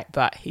 Yeah. Right,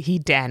 but he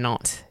dare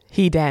not.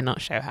 He dare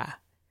not show her.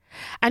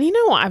 And you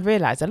know what I've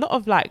realized? A lot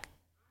of like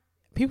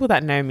people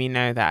that know me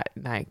know that,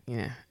 like, you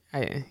know,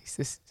 it's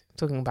just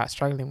talking about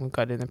struggling with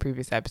God in the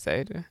previous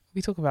episode.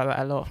 We talk about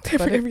that a lot.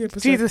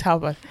 Jesus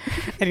help us.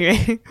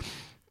 Anyway,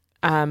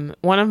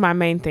 one of my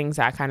main things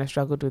that I kind of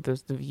struggled with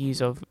was the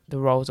views of the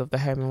roles of the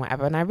home and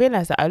whatever. And I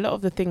realized that a lot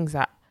of the things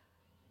that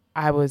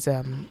I was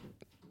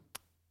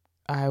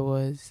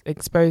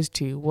exposed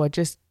to were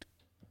just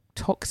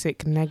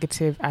toxic,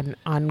 negative, and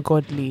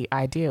ungodly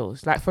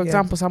ideals. Like, for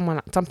example,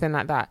 something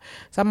like that.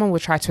 Someone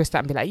would try to twist that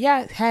and be like,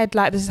 yeah, head,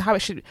 like, this is how it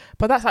should.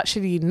 But that's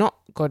actually not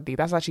godly.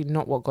 That's actually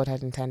not what God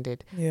had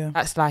intended. Yeah.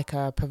 That's like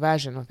a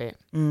perversion of it.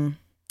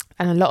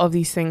 And a lot of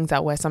these things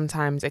that we're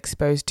sometimes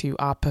exposed to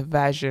are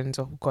perversions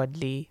of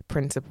godly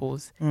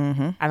principles.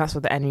 And that's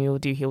what the enemy will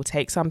do. He'll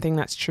take something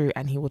that's true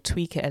and he will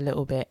tweak it a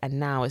little bit. And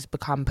now it's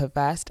become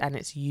perverse and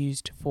it's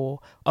used for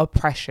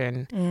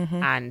oppression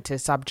and to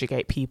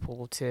subjugate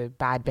people to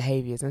bad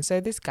behaviors. And so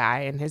this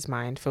guy in his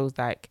mind feels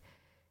like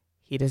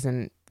he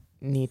doesn't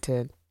need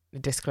to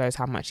disclose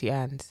how much he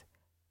earns.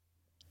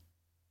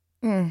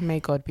 May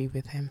God be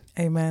with him.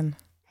 Amen.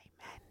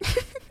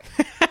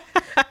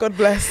 God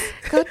bless.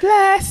 God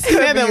bless.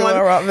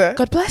 Out there.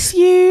 God bless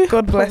you.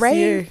 God bless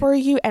Praying you. for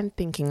you and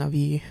thinking of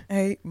you.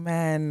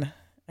 Amen.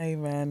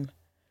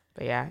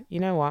 But yeah, you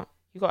know what?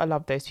 You got to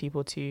love those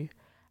people too.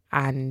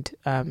 And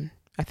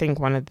I think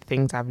one of the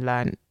things I've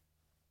learned,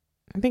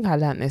 I think I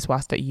learned this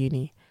whilst at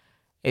uni,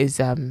 is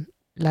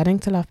learning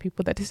to love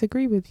people that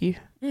disagree with you.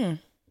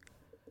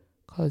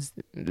 Because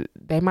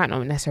they might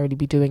not necessarily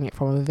be doing it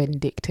from a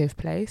vindictive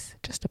place,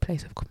 just a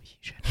place of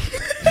confusion.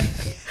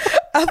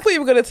 I thought you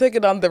were going to take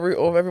it down the route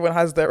of everyone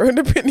has their own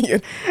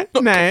opinion.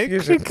 No,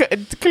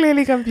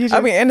 clearly confusion.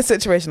 I mean, in a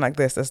situation like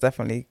this, there's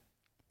definitely...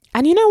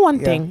 And you know one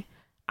thing?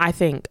 I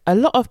think a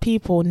lot of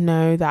people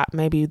know that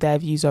maybe their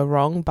views are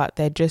wrong, but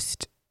they're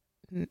just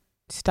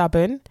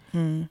stubborn.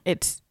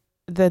 It's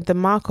the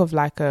mark of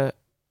like a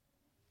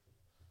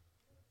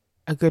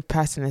good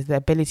person is the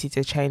ability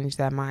to change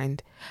their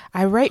mind.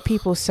 I rate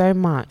people so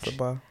much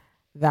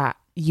that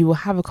you will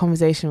have a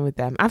conversation with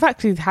them.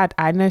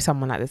 I know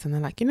someone like this and they're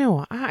like, you know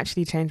what? I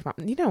actually changed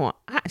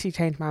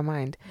my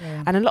mind.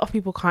 Yeah. And a lot of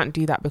people can't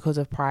do that because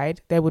of pride.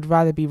 They would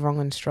rather be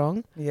wrong and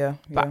strong. Yeah.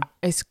 But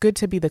it's good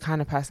to be the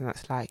kind of person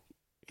that's like,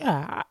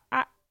 yeah,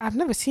 I've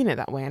never seen it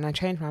that way and I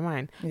changed my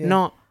mind. Yeah.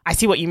 Not, I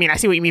see what you mean,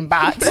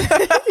 but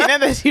you know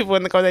those people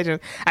in the conversation,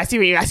 I see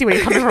where you're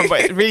coming from,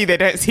 but really they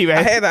don't see where.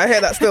 I hear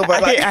that still,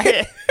 but I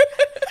hear.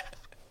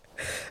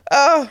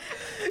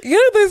 You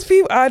know those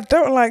people, I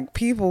don't like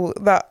people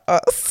that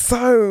are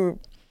so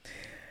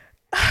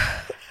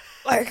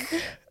like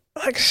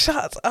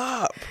shut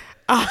up.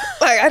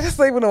 Like, I just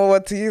don't even know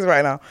what to use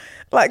right now.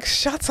 Like,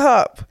 shut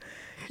up.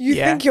 You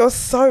think you're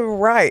so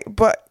right,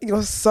 but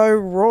you're so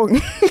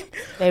wrong.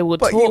 They will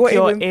talk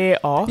your ear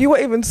off. You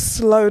won't even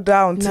slow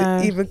down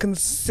to even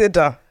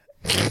consider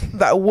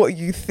that what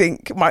you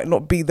think might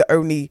not be the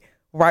only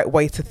right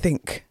way to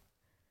think.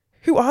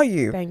 Who are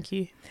you? Thank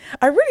you.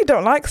 I really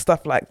don't like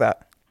stuff like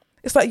that.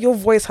 It's like your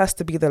voice has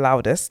to be the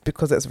loudest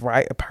because it's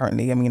right,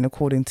 apparently. I mean,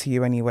 according to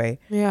you anyway.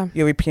 Yeah.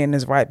 Your opinion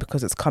is right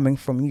because it's coming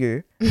from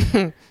you.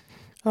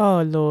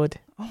 Oh, Lord.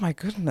 Oh, my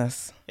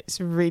goodness. It's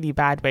a really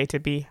bad way to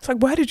be. It's like,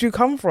 where did you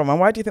come from? And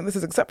why do you think this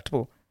is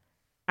acceptable?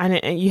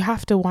 And you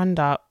have to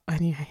wonder...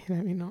 Anyway,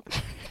 let me not...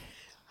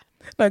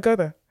 No, go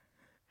there.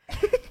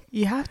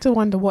 You have to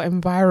wonder what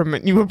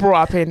environment you were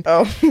brought up in.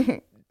 Oh.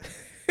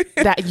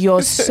 That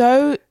you're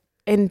so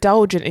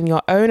indulgent in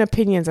your own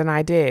opinions and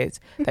ideas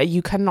that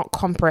you cannot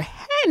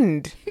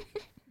comprehend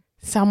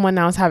someone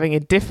else having a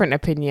different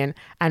opinion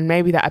and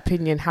maybe that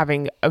opinion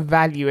having a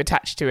value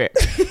attached to it.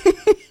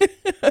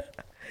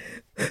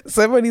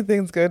 So many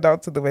things go down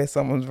to the way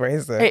someone's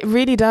raised it. It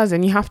really does.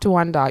 And you have to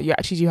wonder. You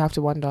actually do have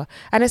to wonder.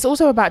 And it's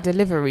also about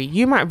delivery.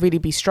 You might really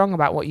be strong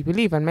about what you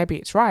believe and maybe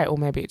it's right or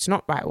maybe it's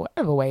not right,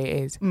 whatever way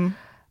it is.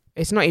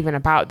 It's not even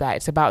about that.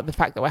 It's about the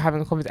fact that we're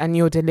having a conversation and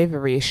your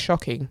delivery is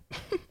shocking.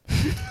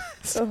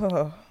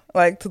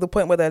 Like to the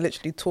point where they're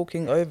literally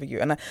talking over you.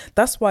 And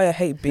that's why I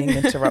hate being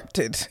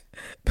interrupted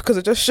because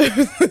it just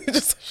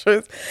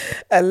shows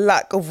a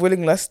lack of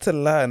willingness to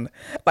learn.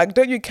 Like,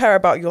 don't you care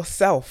about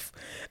yourself?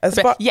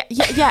 Yeah.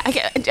 I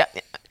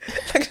get,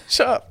 like,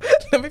 shut up.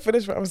 Let me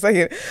finish what I'm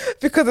saying.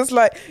 Because it's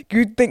like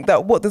you think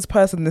that what this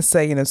person is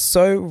saying is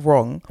so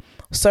wrong,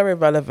 so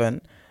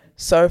irrelevant,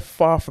 so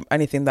far from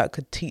anything that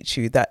could teach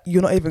you that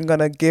you're not even going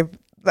to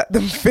let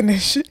them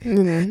finish.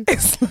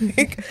 It's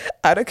like,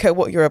 I don't care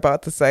what you're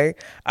about to say.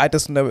 I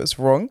just know it's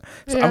wrong.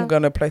 So I'm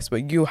going to place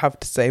what you have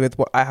to say with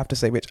what I have to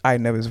say, which I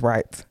know is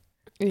right.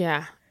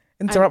 Yeah.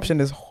 Interruption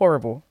is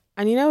horrible.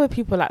 And you know, with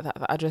people like that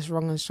are just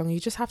wrong and strong,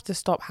 you just have to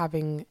stop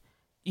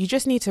you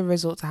just need to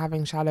resort to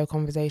having shallow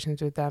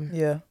conversations with them.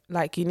 Yeah.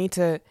 Like you need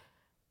to,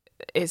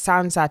 it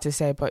sounds sad to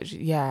say, but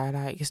yeah,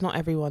 like it's not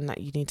everyone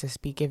that you need to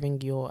be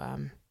giving your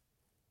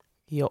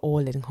all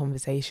in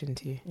conversation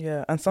to.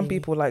 Yeah, and some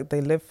people, like, they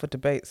live for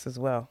debates as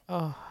well.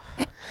 Oh.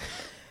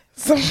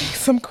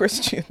 Some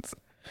Christians.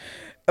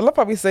 I love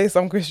how we say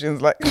some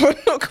Christians, like, we're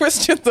not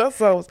Christians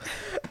ourselves.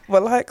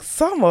 But, like,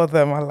 some of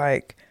them are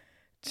like,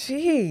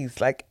 geez,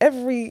 like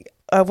every,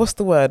 what's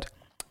the word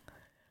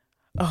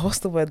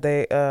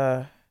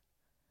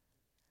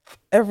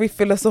every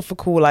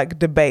philosophical, like,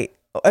 debate,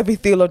 every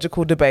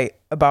theological debate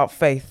about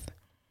faith,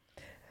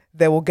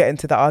 they will get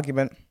into that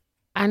argument.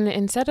 And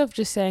instead of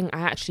just saying,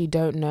 I actually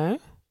don't know,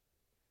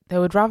 they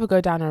would rather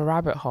go down a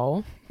rabbit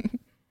hole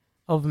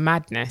of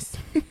madness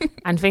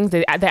and things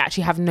that they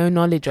actually have no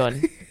knowledge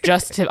on,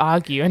 just to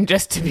argue and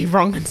just to be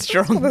wrong and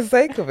strong for the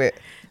sake of it.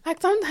 Like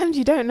sometimes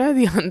you don't know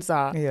the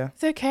answer. Yeah,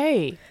 it's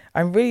okay.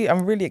 I'm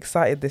really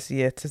excited this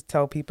year to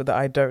tell people that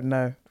I don't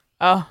know.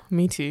 Oh,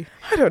 me too.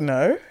 I don't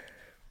know.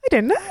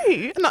 I'm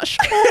not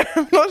sure.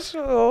 I'm not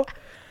sure.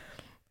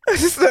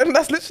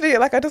 That's literally it.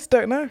 Like, I just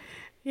don't know.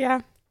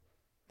 Yeah,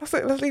 that's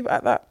it. Let's leave it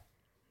at that.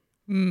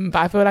 But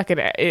I feel like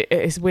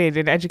it's weird.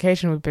 In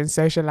education, we've been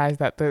socialized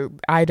that the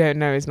I don't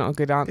know is not a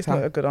good answer. It's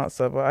not a good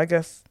answer, but I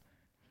guess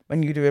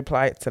when you do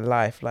apply it to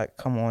life, like,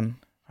 come on,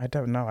 I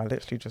don't know. I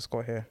literally just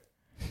got here.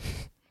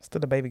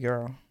 Still a baby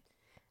girl.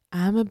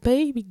 I'm a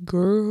baby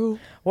girl.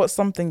 What's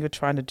something you're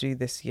trying to do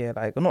this year?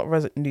 Like, not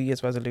New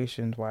Year's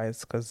resolutions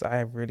wise, because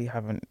I really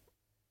haven't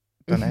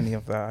done any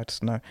of that. I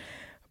just know.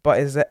 But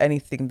is there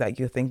anything that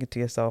you're thinking to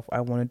yourself,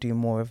 I want to do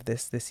more of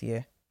this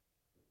year?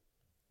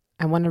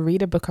 I want to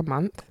read a book a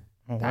month.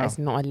 Oh, that is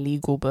not a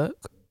legal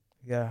book.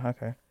 Yeah,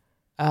 okay.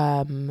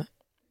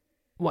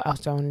 What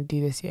else do I want to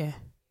do this year?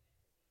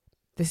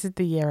 This is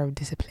the year of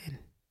discipline.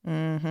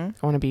 Mm-hmm.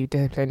 I want to be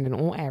disciplined in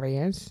all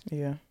areas.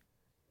 Yeah.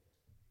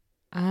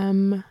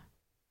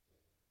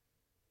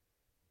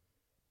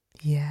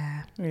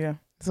 Yeah.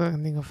 That's what I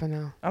can think of for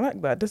now. I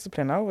like that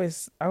discipline. I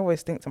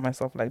always think to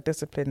myself, like,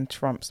 discipline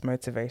trumps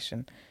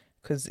motivation,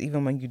 because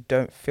even when you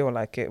don't feel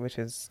like it, which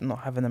is not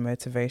having the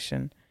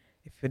motivation,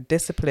 if you're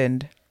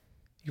disciplined,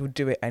 you'll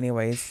do it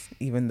anyways,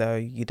 even though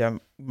you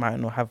might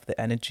not have the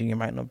energy, you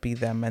might not be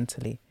there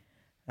mentally,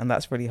 and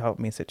that's really helped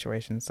me in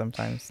situations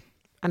sometimes.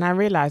 And I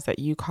realized that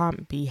you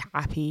can't be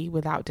happy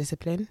without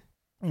discipline.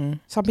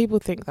 Some people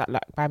think that,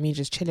 like, by me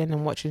just chilling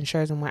and watching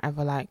shows and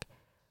whatever, like,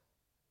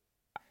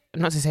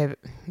 not to say that,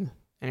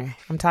 anyway,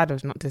 I'm tired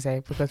of not to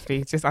say, because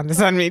please just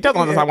understand me. Don't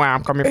understand where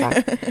I'm coming from.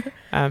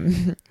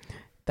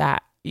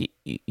 That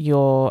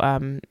you're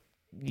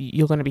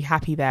going to be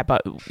happy there,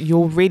 but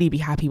you'll really be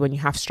happy when you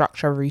have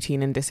structure,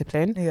 routine, and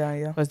discipline.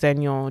 Yeah. Because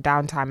then your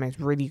downtime is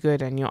really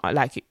good, and you're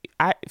like,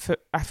 I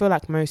feel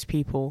like most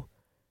people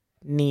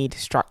need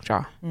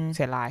structure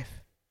to life.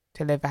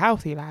 To live a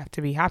healthy life,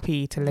 to be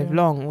happy, to live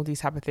long, all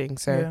these type of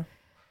things. So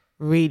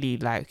really,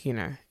 like,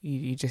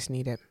 you just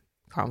need it.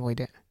 Can't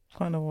avoid it.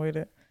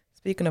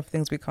 Speaking of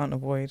things we can't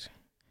avoid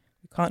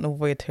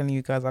telling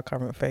you guys our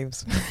current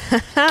faves.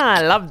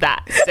 I love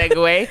that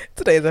segue.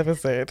 Today's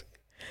episode.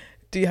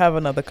 Do you have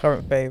another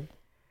current fave?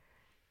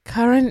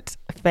 Current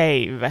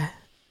fave. I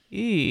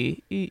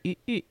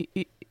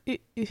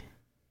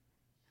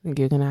think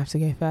you're going to have to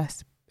go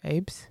first,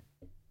 babes.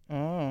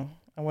 Oh,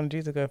 I wanted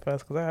you to go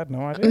first because I had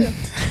no idea.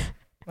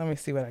 Let me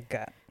see what I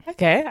got.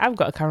 Okay, I've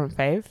got a current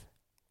fave.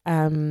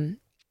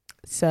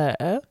 So,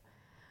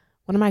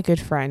 one of my good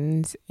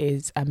friends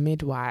is a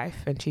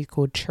midwife, and she's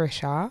called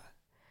Trisha.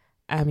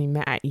 We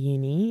met at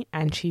uni,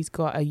 and she's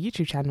got a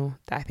YouTube channel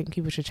that I think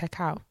people should check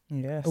out.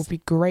 Yes. It would be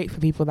great for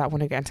people that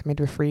want to get into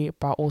midwifery,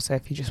 but also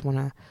if you just want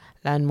to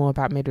learn more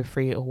about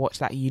midwifery or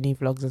watch like uni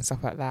vlogs and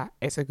stuff like that,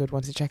 it's a good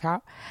one to check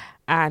out.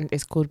 And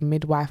it's called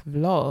Midwife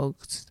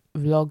Vlogs.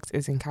 Vlogs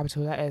is in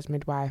capital letters.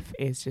 Midwife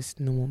is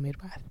just normal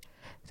midwife.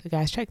 So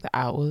guys, check that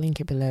out. We'll link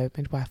it below.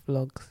 Midwife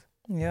Vlogs.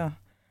 Yeah.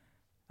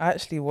 I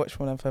actually watched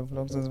one of her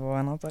vlogs as well,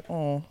 and I was like,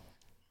 oh,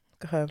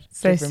 look at her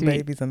So delivering sweet.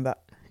 babies and that.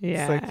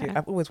 Yeah. So cute.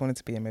 I've always wanted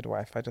to be a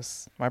midwife.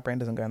 My brain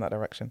doesn't go in that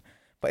direction.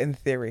 But in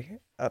theory,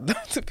 I'd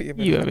love to be a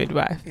midwife. You a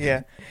midwife.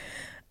 Yeah.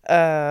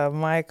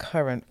 My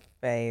current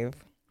fave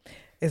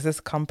is this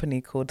company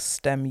called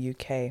STEM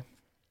UK.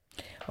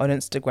 On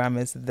Instagram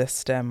is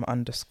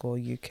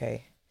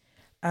 @STEM_UK.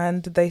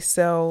 And they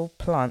sell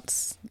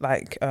plants,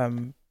 like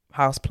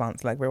house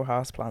plants, like real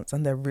house plants,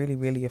 and they're really,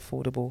 really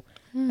affordable.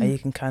 And you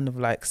can kind of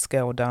like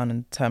scale down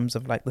in terms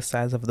of like the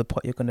size of the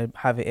pot you're going to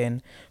have it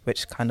in,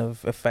 which kind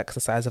of affects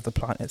the size of the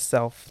plant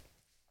itself.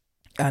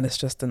 And it's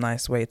just a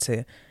nice way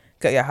to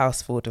get your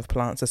house full of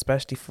plants,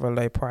 especially for a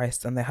low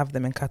price. And they have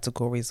them in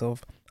categories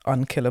of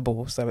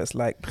unkillable, so it's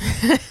like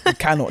you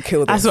cannot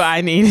kill this. That's what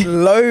I need.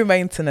 Low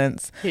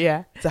maintenance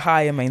Yeah. to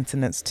higher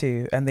maintenance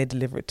too, and they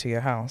deliver it to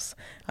your house.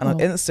 And on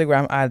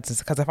Instagram ads,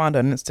 because I found it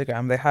on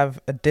Instagram, they have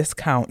a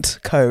discount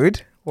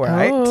code,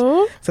 right?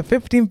 So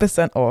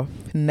 15% off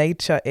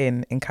Nature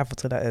in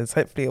capital letters.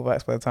 Hopefully it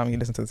works by the time you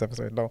listen to this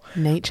episode. No.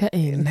 Nature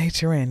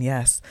in,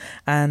 yes.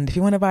 And if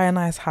you want to buy a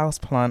nice house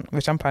plant,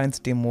 which I'm planning to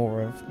do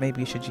more of,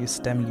 maybe you should use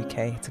STEM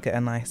UK to get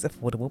a nice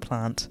affordable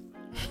plant.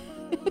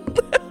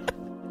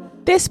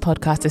 This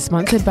podcast is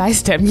sponsored by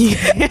STEM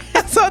UK.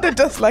 It sounded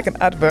just like an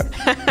advert.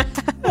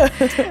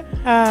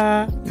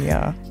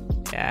 Yeah,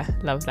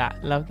 love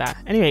that.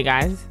 Anyway,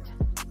 guys,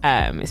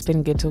 it's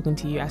been good talking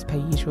to you as per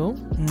usual.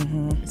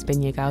 It's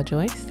been your girl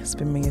Joyce. It's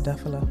been me,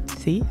 Adafala.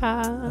 See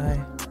ya.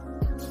 Bye.